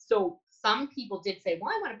for. So some people did say,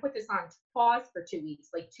 well, I want to put this on pause for 2 weeks.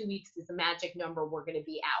 Like 2 weeks is the magic number. We're going to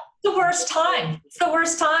be out. The worst time. It's the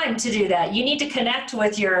worst time to do that. You need to connect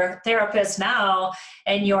with your therapist now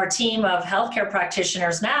and your team of healthcare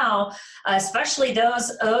practitioners now, especially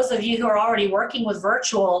those of you who are already working with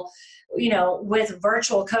virtual, with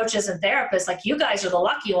virtual coaches and therapists. Like, you guys are the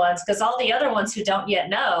lucky ones, because all the other ones who don't yet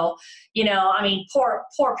know,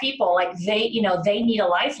 poor people, like they need a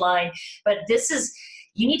lifeline. But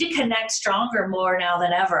you need to connect stronger more now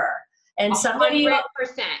than ever. And 100%. some of you,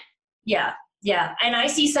 yeah. And I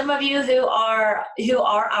see some of you who are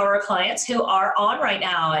our clients who are on right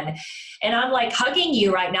now. And I'm like hugging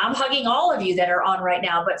you right now. I'm hugging all of you that are on right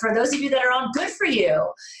now. But for those of you that are on, good for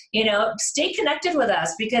you. Stay connected with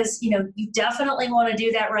us, because, you definitely want to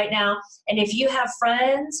do that right now. And if you have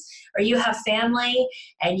friends or you have family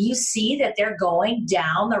and you see that they're going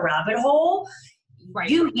down the rabbit hole, Right.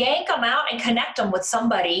 you yank them out and connect them with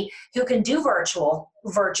somebody who can do virtual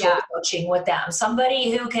Yeah. coaching with them,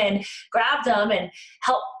 somebody who can grab them and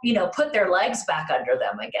help, put their legs back under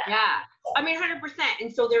them again. Yeah. I mean, 100%.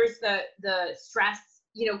 And so there's the stress,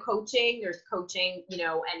 coaching, there's coaching,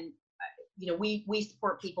 and we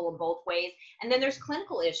support people in both ways. And then there's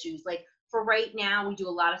clinical issues. Like for right now, we do a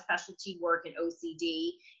lot of specialty work in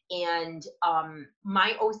OCD, and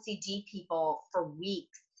my OCD people for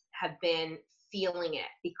weeks have been feeling it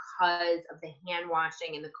because of the hand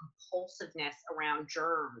washing and the compulsiveness around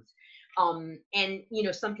germs. And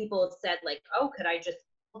some people have said like, oh, could I just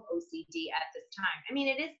OCD at this time? I mean,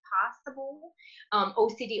 it is possible.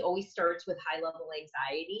 OCD always starts with high level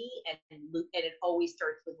anxiety, and it always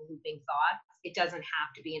starts with looping thoughts. It doesn't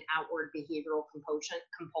have to be an outward behavioral compulsion.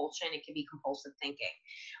 It can be compulsive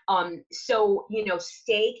thinking. So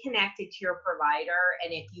stay connected to your provider,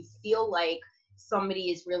 and if you feel like somebody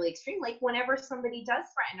is really extreme, like whenever somebody does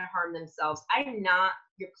threaten to harm themselves, I'm not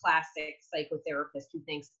your classic psychotherapist who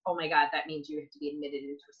thinks, oh my God, that means you have to be admitted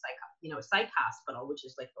into a psych hospital, which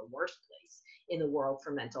is like the worst place in the world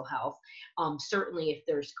for mental health. Certainly if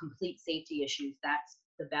there's complete safety issues, that's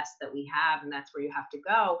the best that we have, and that's where you have to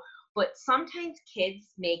go. But sometimes kids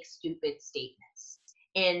make stupid statements,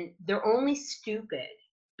 and they're only stupid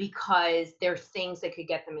because there's things that could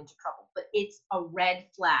get them into trouble. But it's a red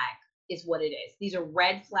flag is what it is. These are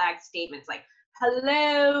red flag statements like,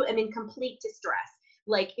 hello, I'm in complete distress.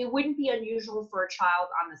 Like it wouldn't be unusual for a child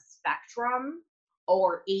on the spectrum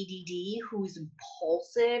or ADD who's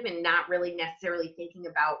impulsive and not really necessarily thinking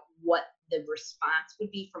about what the response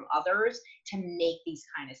would be from others to make these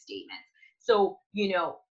kind of statements. So,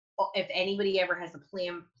 if anybody ever has a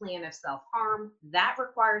plan of self-harm, that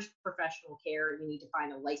requires professional care. You need to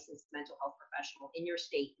find a licensed mental health professional in your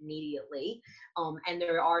state immediately. And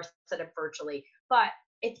there are set up virtually. But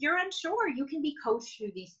if you're unsure, you can be coached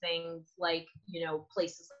through these things like,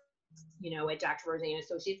 places, at Dr. Roseanne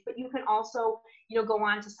Associates, but you can also, go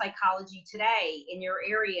on to Psychology Today in your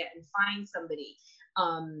area and find somebody.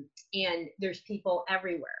 And there's people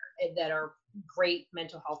everywhere that are great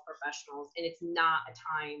mental health professionals, and it's not a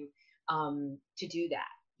time to do that.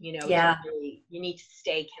 Yeah. Really, you need to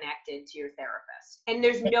stay connected to your therapist, and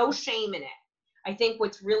there's no shame in it. I think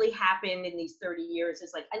what's really happened in these 30 years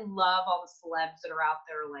is like, I love all the celebs that are out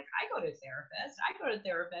there like, I go to a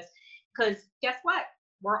therapist, because guess what?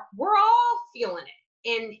 We're all feeling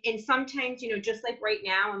it. And sometimes, just like right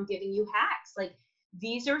now, I'm giving you hacks. Like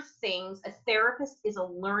these are things, a therapist is a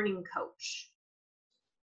learning coach.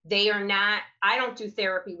 They are not, I don't do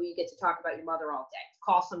therapy where you get to talk about your mother all day.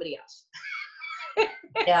 Call somebody else.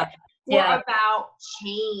 Yeah. We're about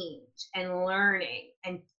change and learning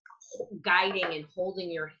and guiding and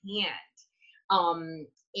holding your hand.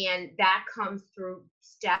 And that comes through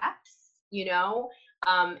steps,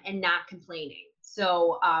 and not complaining.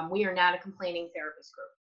 So we are not a complaining therapist group,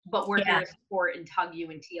 but we're here to support and tug you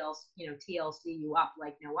and TLC you up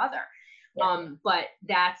like no other. Yeah. But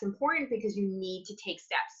that's important because you need to take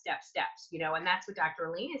steps, and that's what Dr.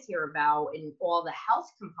 Elaine is here about, and all the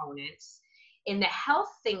health components and the health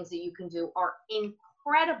things that you can do are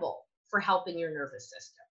incredible for helping your nervous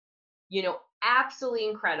system, absolutely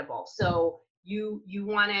incredible. So you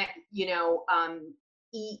want to,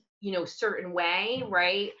 eat, certain way,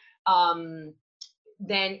 right?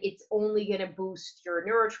 Then it's only going to boost your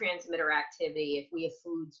neurotransmitter activity if we have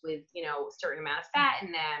foods with, a certain amount of fat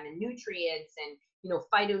in them and nutrients and,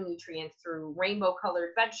 phytonutrients through rainbow colored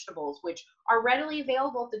vegetables, which are readily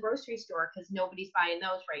available at the grocery store because nobody's buying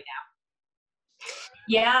those right now.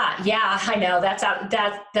 Yeah, I know.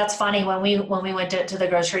 That's funny. When we went to the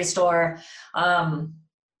grocery store, all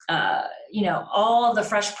of the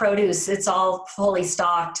fresh produce, it's all fully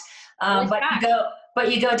stocked. But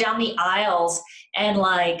you go down the aisles and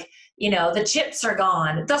the chips are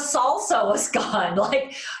gone. The salsa was gone.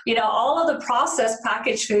 All of the processed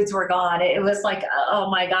packaged foods were gone. It was like, oh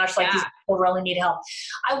my gosh, these people really need help.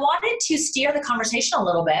 I wanted to steer the conversation a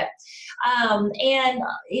little bit. And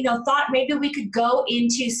thought maybe we could go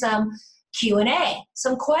into some Q&A,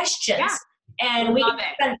 some questions. Yeah. And we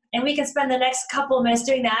can spend the next couple of minutes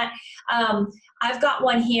doing that. I've got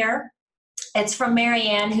one here. It's from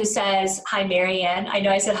Marianne, who says, hi, Marianne. I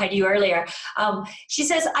know I said hi to you earlier. She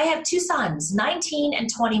says, I have two sons, 19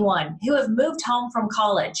 and 21, who have moved home from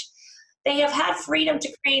college. They have had freedom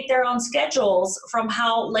to create their own schedules from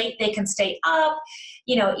how late they can stay up,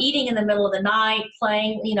 eating in the middle of the night,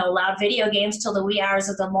 playing, loud video games till the wee hours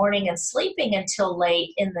of the morning and sleeping until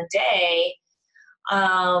late in the day.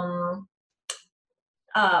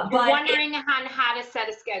 You're But wondering on how to set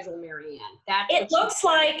a schedule, Marianne. That's it what looks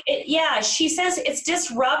like, yeah, she says it's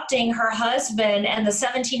disrupting her husband and the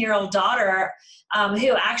 17-year-old daughter,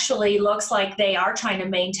 who actually looks like they are trying to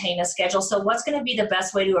maintain a schedule. So what's going to be the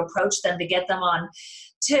best way to approach them to get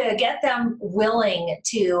them willing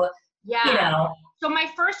to, Yeah. So my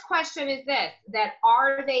first question is this, that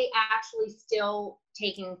are they actually still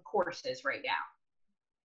taking courses right now?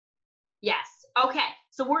 Yes. Okay.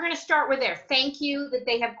 So we're going to start with there. Thank you that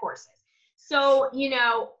they have courses. So,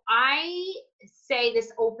 I say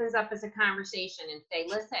this opens up as a conversation and say,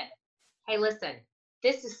 listen,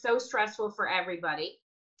 this is so stressful for everybody.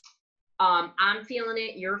 I'm feeling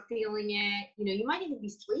it. You're feeling it. You might even be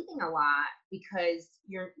sleeping a lot because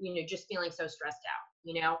you're, just feeling so stressed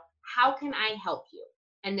out. How can I help you?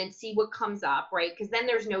 And then see what comes up, right? Because then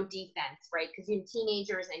there's no defense, right? Because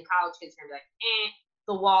teenagers and college kids are gonna be like,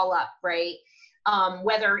 the wall up, right?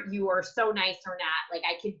 Whether you are so nice or not, like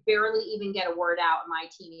I could barely even get a word out. My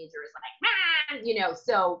teenager is like,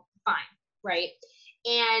 so fine, right?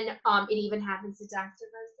 And it even happens to Dr.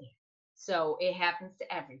 Rosie. So it happens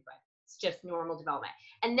to everybody. It's just normal development.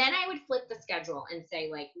 And then I would flip the schedule and say,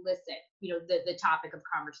 like, listen, the topic of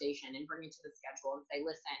conversation, and bring it to the schedule and say,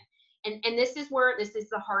 listen, and this is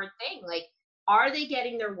the hard thing. Like, are they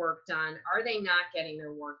getting their work done? Are they not getting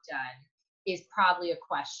their work done? Is probably a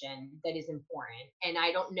question that is important. And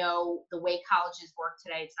I don't know the way colleges work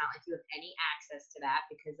today. It's not like you have any access to that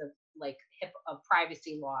because of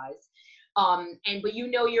privacy laws. But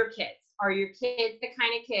your kids. Are your kids the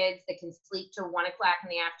kind of kids that can sleep till 1 o'clock in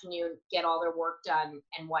the afternoon, get all their work done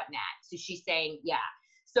and whatnot? So she's saying, yeah.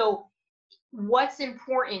 So what's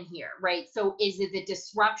important here, right? So is it the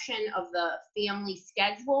disruption of the family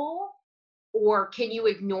schedule, or can you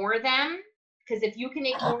ignore them? Because if you can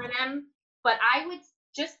ignore them, but I would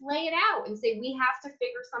just lay it out and say, we have to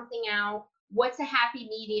figure something out. What's a happy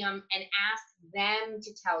medium? And ask them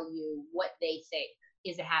to tell you what they think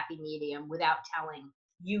is a happy medium without telling them.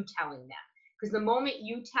 Because the moment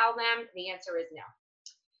you tell them, the answer is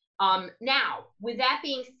no. Now, with that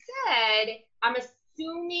being said, I'm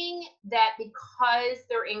assuming that because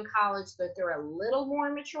they're in college, that they're a little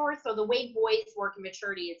more mature. So the way boys work in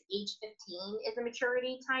maturity is age 15 is a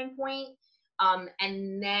maturity time point.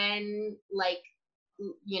 And then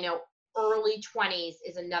early 20s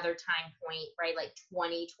is another time point, right? Like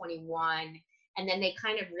 20, 21. And then they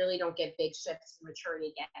kind of really don't get big shifts in maturity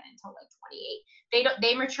again until like 28.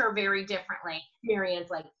 They mature very differently. Marianne's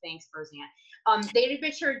like, thanks, Roseanne. They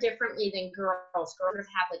mature differently than girls. Girls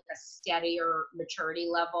have like a steadier maturity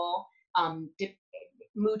level.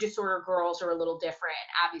 Mood disorder girls are a little different.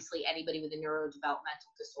 Obviously, anybody with a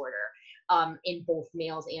neurodevelopmental disorder, in both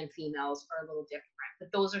males and females, are a little different. But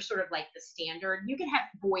those are sort of like the standard. You can have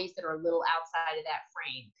boys that are a little outside of that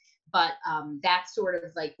frame. But that's sort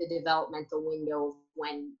of like the developmental window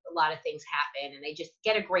when a lot of things happen and they just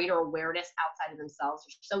get a greater awareness outside of themselves.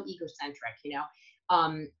 They're so egocentric,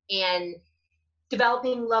 and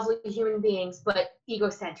developing lovely human beings, but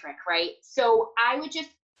egocentric, right? So I would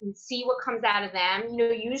just see what comes out of them.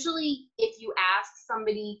 Usually if you ask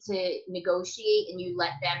somebody to negotiate and you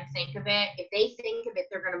let them think of it, if they think of it,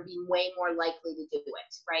 they're going to be way more likely to do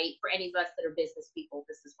it, right? For any of us that are business people,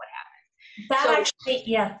 this is what happens. Actually,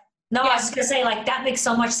 yeah. No, I was just going to say, like, that makes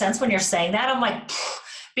so much sense when you're saying that. I'm like,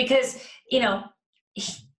 because,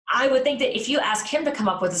 I would think that if you ask him to come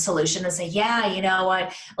up with a solution and say, yeah, you know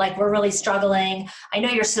what, like, we're really struggling. I know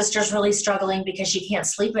your sister's really struggling because she can't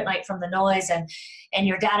sleep at night from the noise, and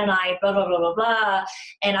your dad and I, blah, blah, blah, blah, blah.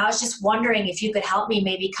 And I was just wondering if you could help me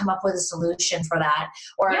maybe come up with a solution for that,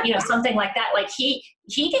 or, something like that. Like he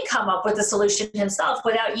can come up with a solution himself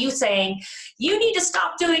without you saying, you need to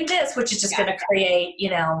stop doing this, which is just going to create,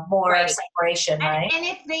 more separation, right? And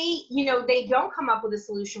if they, they don't come up with a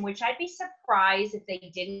solution, which I'd be surprised if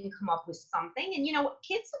they didn't come up with something. And,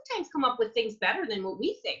 kids sometimes come up with things better than what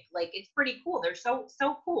we think. Like, it's pretty cool. They're so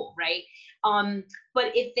cool, right?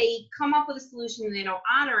 But if they come up with a solution and they don't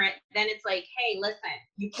honor it, then it's like, hey, listen,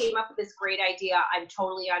 you came up with this great idea. I'm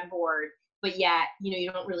totally on board. But yet,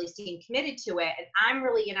 you don't really seem committed to it. And I'm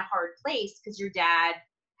really in a hard place because your dad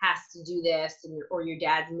has to do this, or your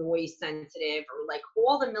dad's noise sensitive, or like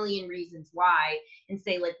all the million reasons why, and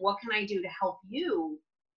say, like, what can I do to help you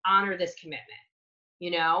honor this commitment?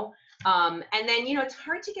 And then, it's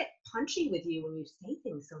hard to get punchy with you when you say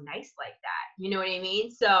things so nice like that. You know what I mean?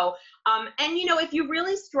 So, and if you're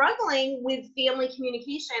really struggling with family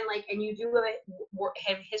communication, like, and you do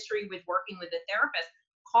have history with working with a therapist,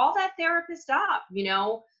 call that therapist up.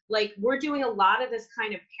 Like, we're doing a lot of this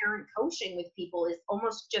kind of parent coaching with people is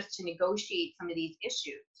almost just to negotiate some of these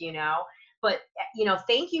issues, But,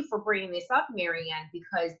 thank you for bringing this up, Marianne,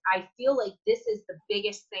 because I feel like this is the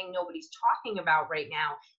biggest thing nobody's talking about right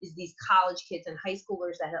now is these college kids and high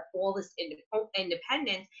schoolers that have all this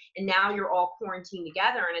independence, and now you're all quarantined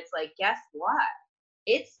together, and it's like, guess what?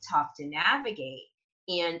 It's tough to navigate,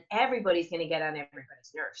 and everybody's going to get on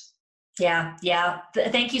everybody's nerves. Yeah.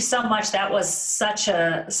 Thank you so much. That was such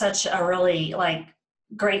a really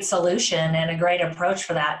great solution and a great approach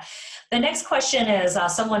for that. The next question is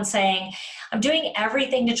someone saying, I'm doing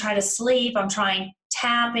everything to try to sleep. I'm trying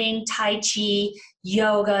tapping, Tai Chi,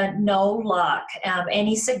 yoga, no luck.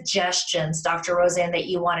 Any suggestions, Dr. Roseanne, that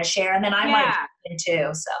you want to share? And then I might in too.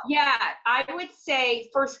 So yeah, I would say,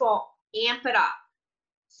 first of all, amp it up.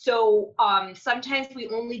 So sometimes we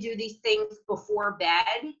only do these things before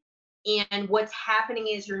bed. And what's happening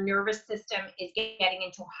is your nervous system is getting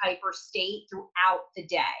into a hyper state throughout the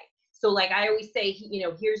day. So like I always say,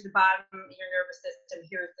 here's the bottom of your nervous system,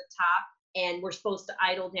 here's the top, and we're supposed to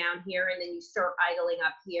idle down here, and then you start idling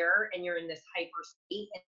up here, and you're in this hyper state,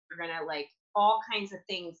 and you're gonna all kinds of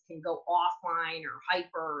things can go offline or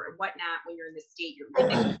hyper or whatnot when you're in this state. Your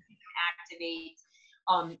limbic system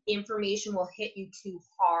activates. Information will hit you too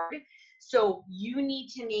hard. So you need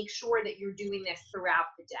to make sure that you're doing this throughout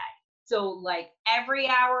the day. So every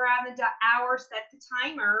hour on the hour, set the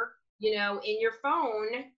timer, in your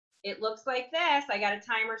phone. It looks like this. I got a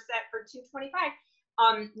timer set for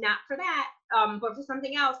 2:25. Not for that, but for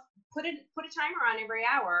something else. Put a timer on every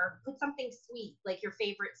hour. Put something sweet, like your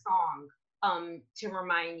favorite song, to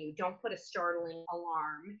remind you. Don't put a startling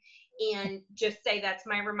alarm. And just say that's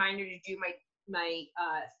my reminder to do my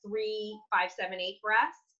 3, 5, 7, 8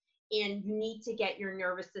 breaths. And you need to get your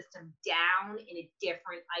nervous system down in a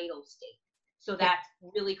different idle state. So that's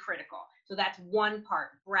really critical. So that's one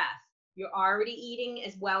part, breath. You're already eating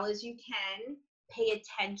as well as you can. Pay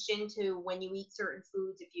attention to when you eat certain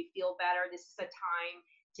foods. If you feel better, this is a time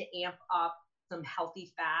to amp up some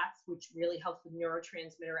healthy fats, which really helps with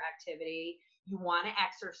neurotransmitter activity. You want to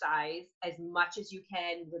exercise as much as you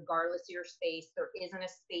can, regardless of your space. There isn't a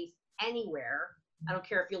space anywhere. I don't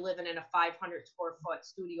care if you're living in a 500 square foot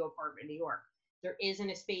studio apartment in New York. There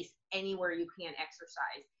isn't a space anywhere you can't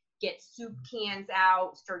exercise. Get soup cans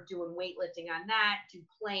out, start doing weightlifting on that, do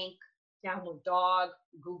plank, downward dog,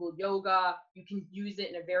 Google yoga. You can use it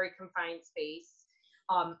in a very confined space.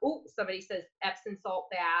 Somebody says Epsom salt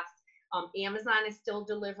bath. Amazon is still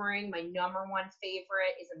delivering. My number one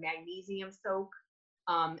favorite is a magnesium soak.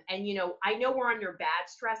 And I know we're under bad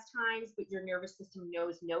stress times, but your nervous system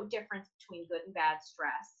knows no difference between good and bad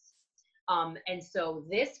stress. And so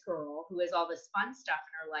this girl who has all this fun stuff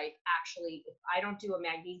in her life, actually, if I don't do a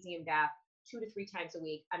magnesium bath 2 to 3 times a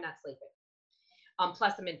week, I'm not sleeping.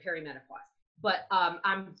 Plus I'm in perimenopause, but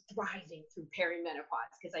I'm thriving through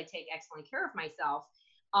perimenopause because I take excellent care of myself.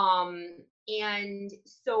 And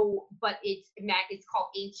so, but it's called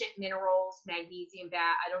Ancient Minerals Magnesium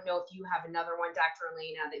Bath. I don't know if you have another one, Dr.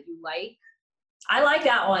 Elena, that you like. I like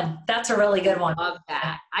that one. That's a really good one. Love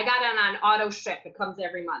that. I got it on auto ship. It comes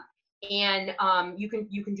every month. And you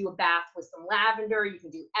can do a bath with some lavender. You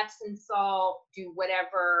can do Epsom salt. Do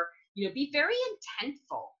whatever. Be very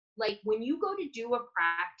intentful. Like when you go to do a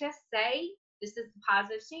practice, say this is a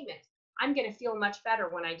positive statement. I'm going to feel much better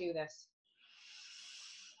when I do this.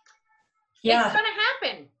 Yeah. It's going to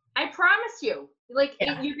happen. I promise you.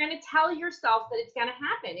 You're going to tell yourself that it's going to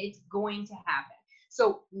happen. It's going to happen.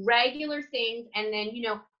 So regular things. And then,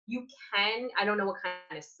 you can, I don't know what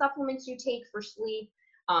kind of supplements you take for sleep.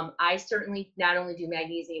 I certainly not only do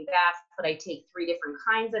magnesium baths, but I take 3 different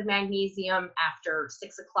kinds of magnesium after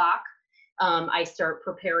 6 o'clock. I start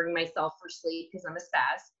preparing myself for sleep because I'm a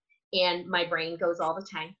spaz and my brain goes all the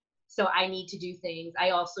time. So I need to do things.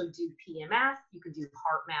 I also do PMS. You can do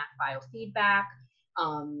HeartMath biofeedback.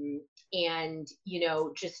 And,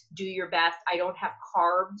 just do your best. I don't have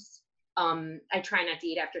carbs. I try not to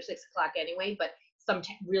eat after 6 o'clock anyway, but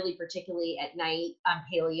really particularly at night, I'm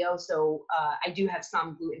paleo. So I do have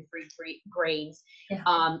some gluten-free grains.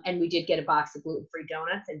 Yeah. And we did get a box of gluten-free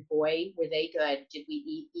donuts, and boy, were they good. Did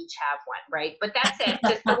we each have one, right? But that's it,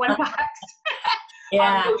 just the one box.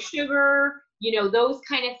 Yeah. No sugar, those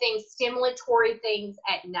kind of things, stimulatory things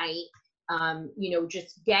at night.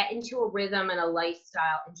 Just get into a rhythm and a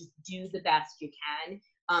lifestyle and just do the best you can.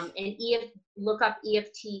 And look up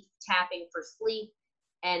EFT tapping for sleep,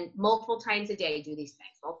 and multiple times a day do these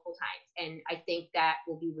things, multiple times. And I think that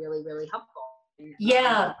will be really, really helpful.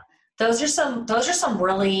 Yeah. Those are some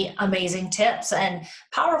really amazing tips and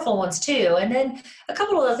powerful ones too. And then a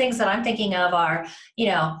couple of the things that I'm thinking of are,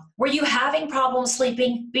 were you having problems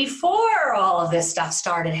sleeping before all of this stuff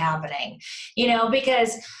started happening?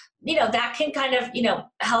 Because that can kind of,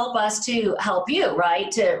 help us to help you,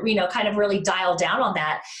 right? To, kind of really dial down on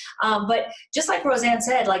that. But just like Roseanne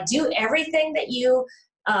said, like do everything that you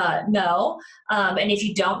know. And if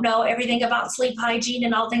you don't know everything about sleep hygiene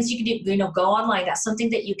and all things you can do, go online. That's something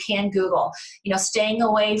that you can Google, staying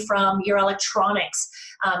away from your electronics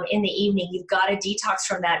in the evening. You've got to detox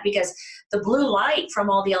from that, because the blue light from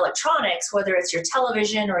all the electronics, whether it's your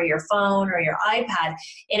television or your phone or your iPad,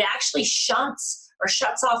 it actually shunts or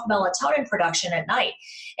shuts off melatonin production at night.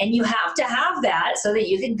 And you have to have that so that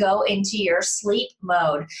you can go into your sleep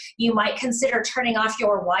mode. You might consider turning off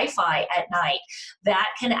your Wi-Fi at night. That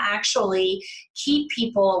can actually keep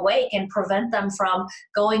people awake and prevent them from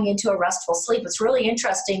going into a restful sleep. It's really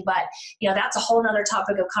interesting, but that's a whole nother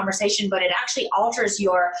topic of conversation, but it actually alters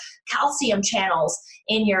your calcium channels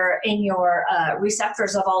in your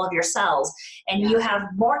receptors of all of your cells. And you have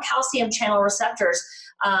more calcium channel receptors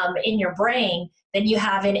in your brain than you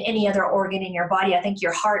have in any other organ in your body. I think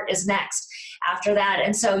your heart is next after that.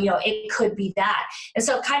 And so, it could be that. And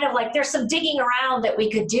so kind of like there's some digging around that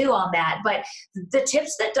we could do on that. But the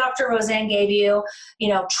tips that Dr. Roseanne gave you,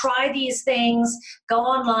 try these things, go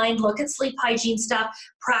online, look at sleep hygiene stuff,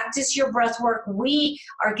 practice your breath work. We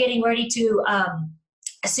are getting ready to,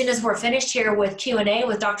 as soon as we're finished here with Q&A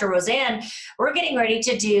with Dr. Roseanne, we're getting ready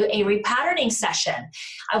to do a repatterning session.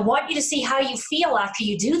 I want you to see how you feel after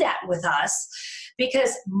you do that with us,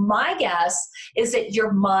 because my guess is that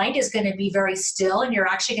your mind is going to be very still and you're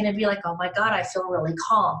actually going to be like, oh my God, I feel really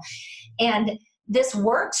calm. And this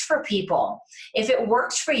works for people. If it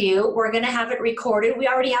works for you, we're going to have it recorded. We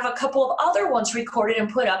already have a couple of other ones recorded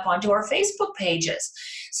and put up onto our Facebook pages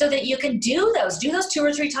so that you can do those 2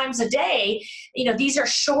 or 3 times a day. These are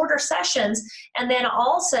shorter sessions. And then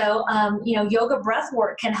also, yoga breath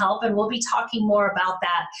work can help. And we'll be talking more about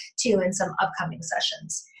that too in some upcoming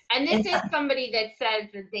sessions. And this is somebody that says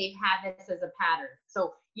that they've had this as a pattern.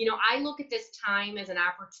 So, I look at this time as an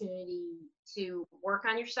opportunity to work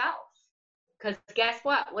on yourself. Because guess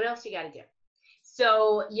what? What else you got to do?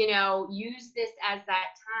 So, use this as that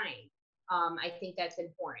time. I think that's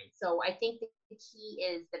important. So I think the key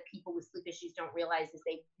is that people with sleep issues don't realize is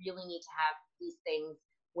they really need to have these things,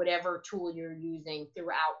 whatever tool you're using,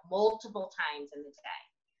 throughout multiple times in the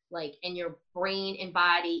day. And your brain and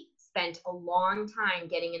body spent a long time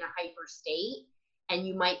getting in a hyper state, and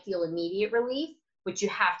you might feel immediate relief, but you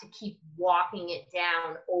have to keep walking it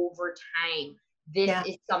down over time. This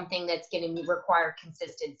is something that's going to require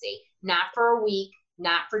consistency, not for a week,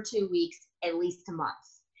 not for 2 weeks, at least a month.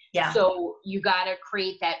 Yeah. So you got to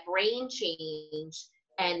create that brain change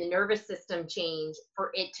and the nervous system change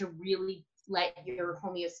for it to really let your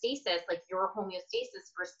homeostasis, your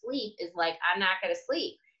homeostasis for sleep is I'm not going to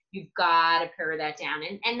sleep. You've got to pare that down.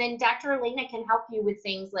 And then Dr. Elena can help you with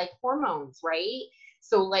things like hormones, right?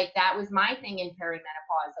 So that was my thing in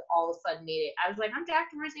perimenopause that all of a sudden made it. I was like, I'm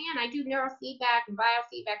Dr. Roseanne. I do neurofeedback and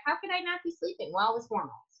biofeedback. How could I not be sleeping? Well, it was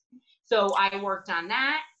hormones. So I worked on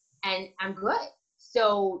that and I'm good.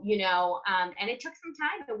 So, and it took some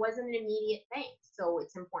time. It wasn't an immediate thing. So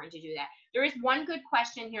it's important to do that. There is one good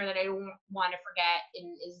question here that I don't want to forget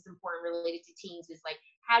and is important related to teens is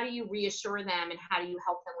how do you reassure them and how do you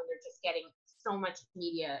help them when they're just getting so much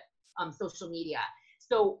media, social media?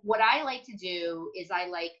 So what I like to do is I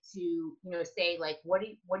like to, say what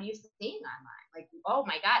are you seeing online? Oh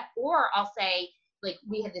my God. Or I'll say,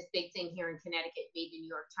 we had this big thing here in Connecticut, made the New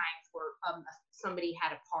York Times, where somebody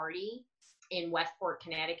had a party in Westport,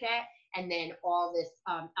 Connecticut, and then all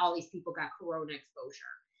these people got corona exposure.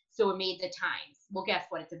 So it made the Times. Well, guess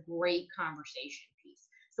what? It's a great conversation piece.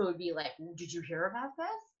 So it'd be did you hear about this?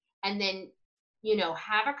 And then,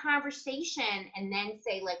 have a conversation and then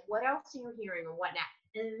say what else are you hearing and whatnot?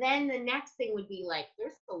 And then the next thing would be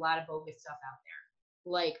there's a lot of bogus stuff out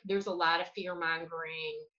there. There's a lot of fear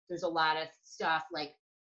mongering. There's a lot of stuff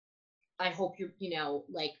I hope you're,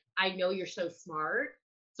 I know you're so smart.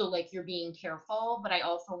 So you're being careful, but I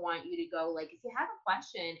also want you to go if you have a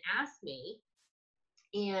question, ask me.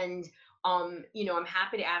 And, I'm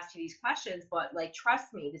happy to ask you these questions, but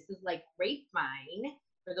trust me, this is grapevine.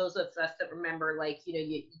 For those of us that remember,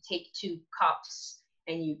 you take 2 cups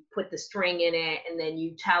and you put the string in it and then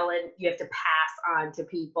you tell it, you have to pass on to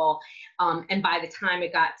people. And by the time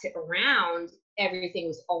it got to around, everything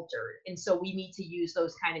was altered. And so we need to use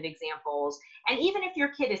those kind of examples. And even if your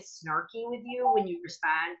kid is snarky with you when you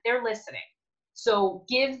respond, they're listening. So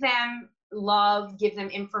give them love, give them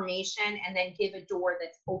information, and then give a door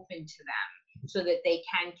that's open to them so that they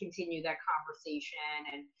can continue that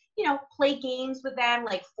conversation and, play games with them,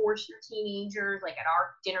 force your teenagers, at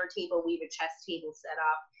our dinner table, we have a chess table set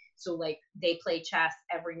up. So they play chess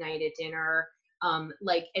every night at dinner.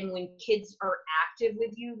 And when kids are active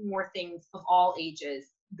with you, more things of all ages,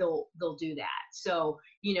 they'll do that. So,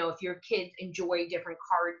 if your kids enjoy different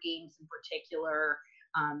card games in particular,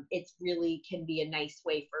 it's really can be a nice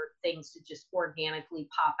way for things to just organically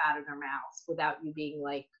pop out of their mouths without you being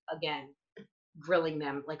like, again, grilling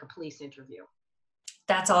them like a police interview.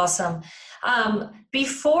 That's awesome.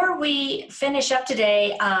 Before we finish up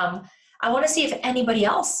today, I want to see if anybody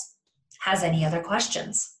else has any other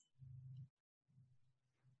questions.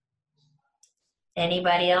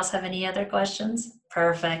 Anybody else have any other questions?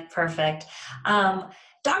 Perfect. Dr.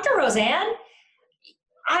 Roseanne,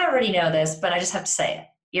 I already know this, but I just have to say it.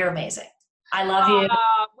 You're amazing. I love you.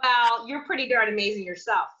 Well, you're pretty darn amazing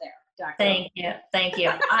yourself there, Dr. Thank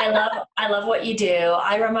you. I love what you do.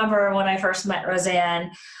 I remember when I first met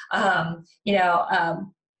Roseanne,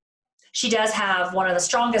 she does have one of the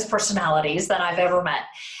strongest personalities that I've ever met.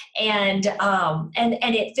 And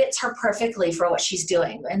it fits her perfectly for what she's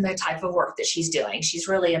doing and the type of work that she's doing. She's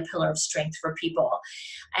really a pillar of strength for people.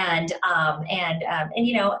 And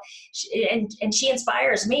she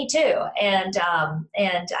inspires me too. And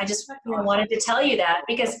I just wanted to tell you that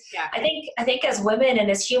because I think as women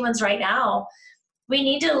and as humans right now, we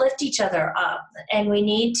need to lift each other up and we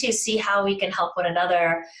need to see how we can help one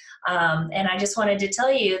another. And I just wanted to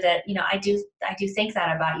tell you that, I do think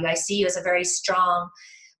that about you. I see you as a very strong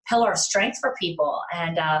pillar of strength for people.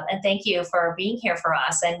 And thank you for being here for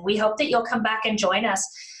us. And we hope that you'll come back and join us,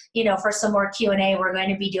 for some more Q&A. We're going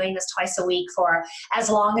to be doing this twice a week for as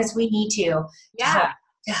long as we need to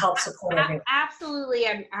help support everyone. Absolutely.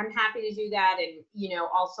 I'm happy to do that. And,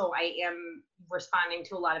 also I am responding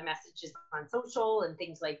to a lot of messages on social and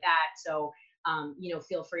things like that. So,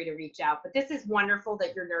 feel free to reach out. But this is wonderful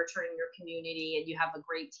that you're nurturing your community and you have a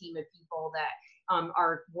great team of people that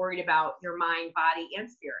are worried about your mind, body, and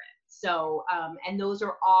spirit. So, and those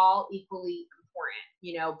are all equally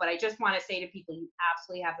important, but I just want to say to people, you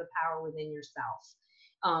absolutely have the power within yourself.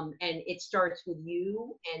 And it starts with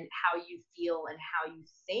you and how you feel and how you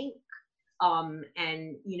think.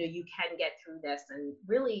 And, you can get through this and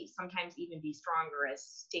really sometimes even be stronger, as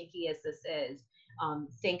stinky as this is.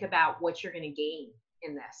 Think about what you're going to gain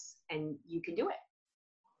in this and you can do it.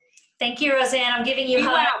 Thank you, Roseanne. I'm giving you a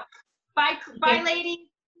hug. Bye, ladies.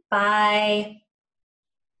 Bye.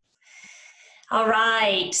 All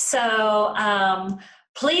right. So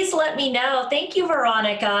please let me know. Thank you,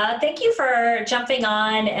 Veronica. Thank you for jumping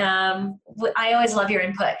on. I always love your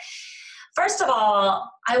input. First of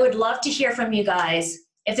all, I would love to hear from you guys.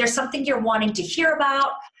 If there's something you're wanting to hear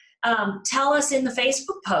about, tell us in the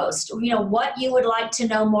Facebook post, what you would like to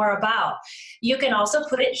know more about. You can also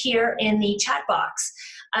put it here in the chat box.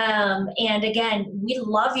 And again, we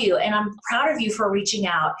love you and I'm proud of you for reaching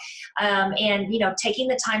out, and, taking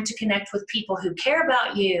the time to connect with people who care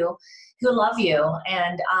about you, who love you,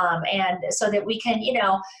 and so that we can,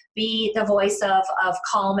 be the voice of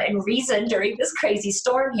calm and reason during this crazy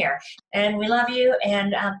storm here. And we love you.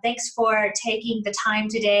 And thanks for taking the time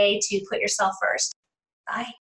today to put yourself first. Bye.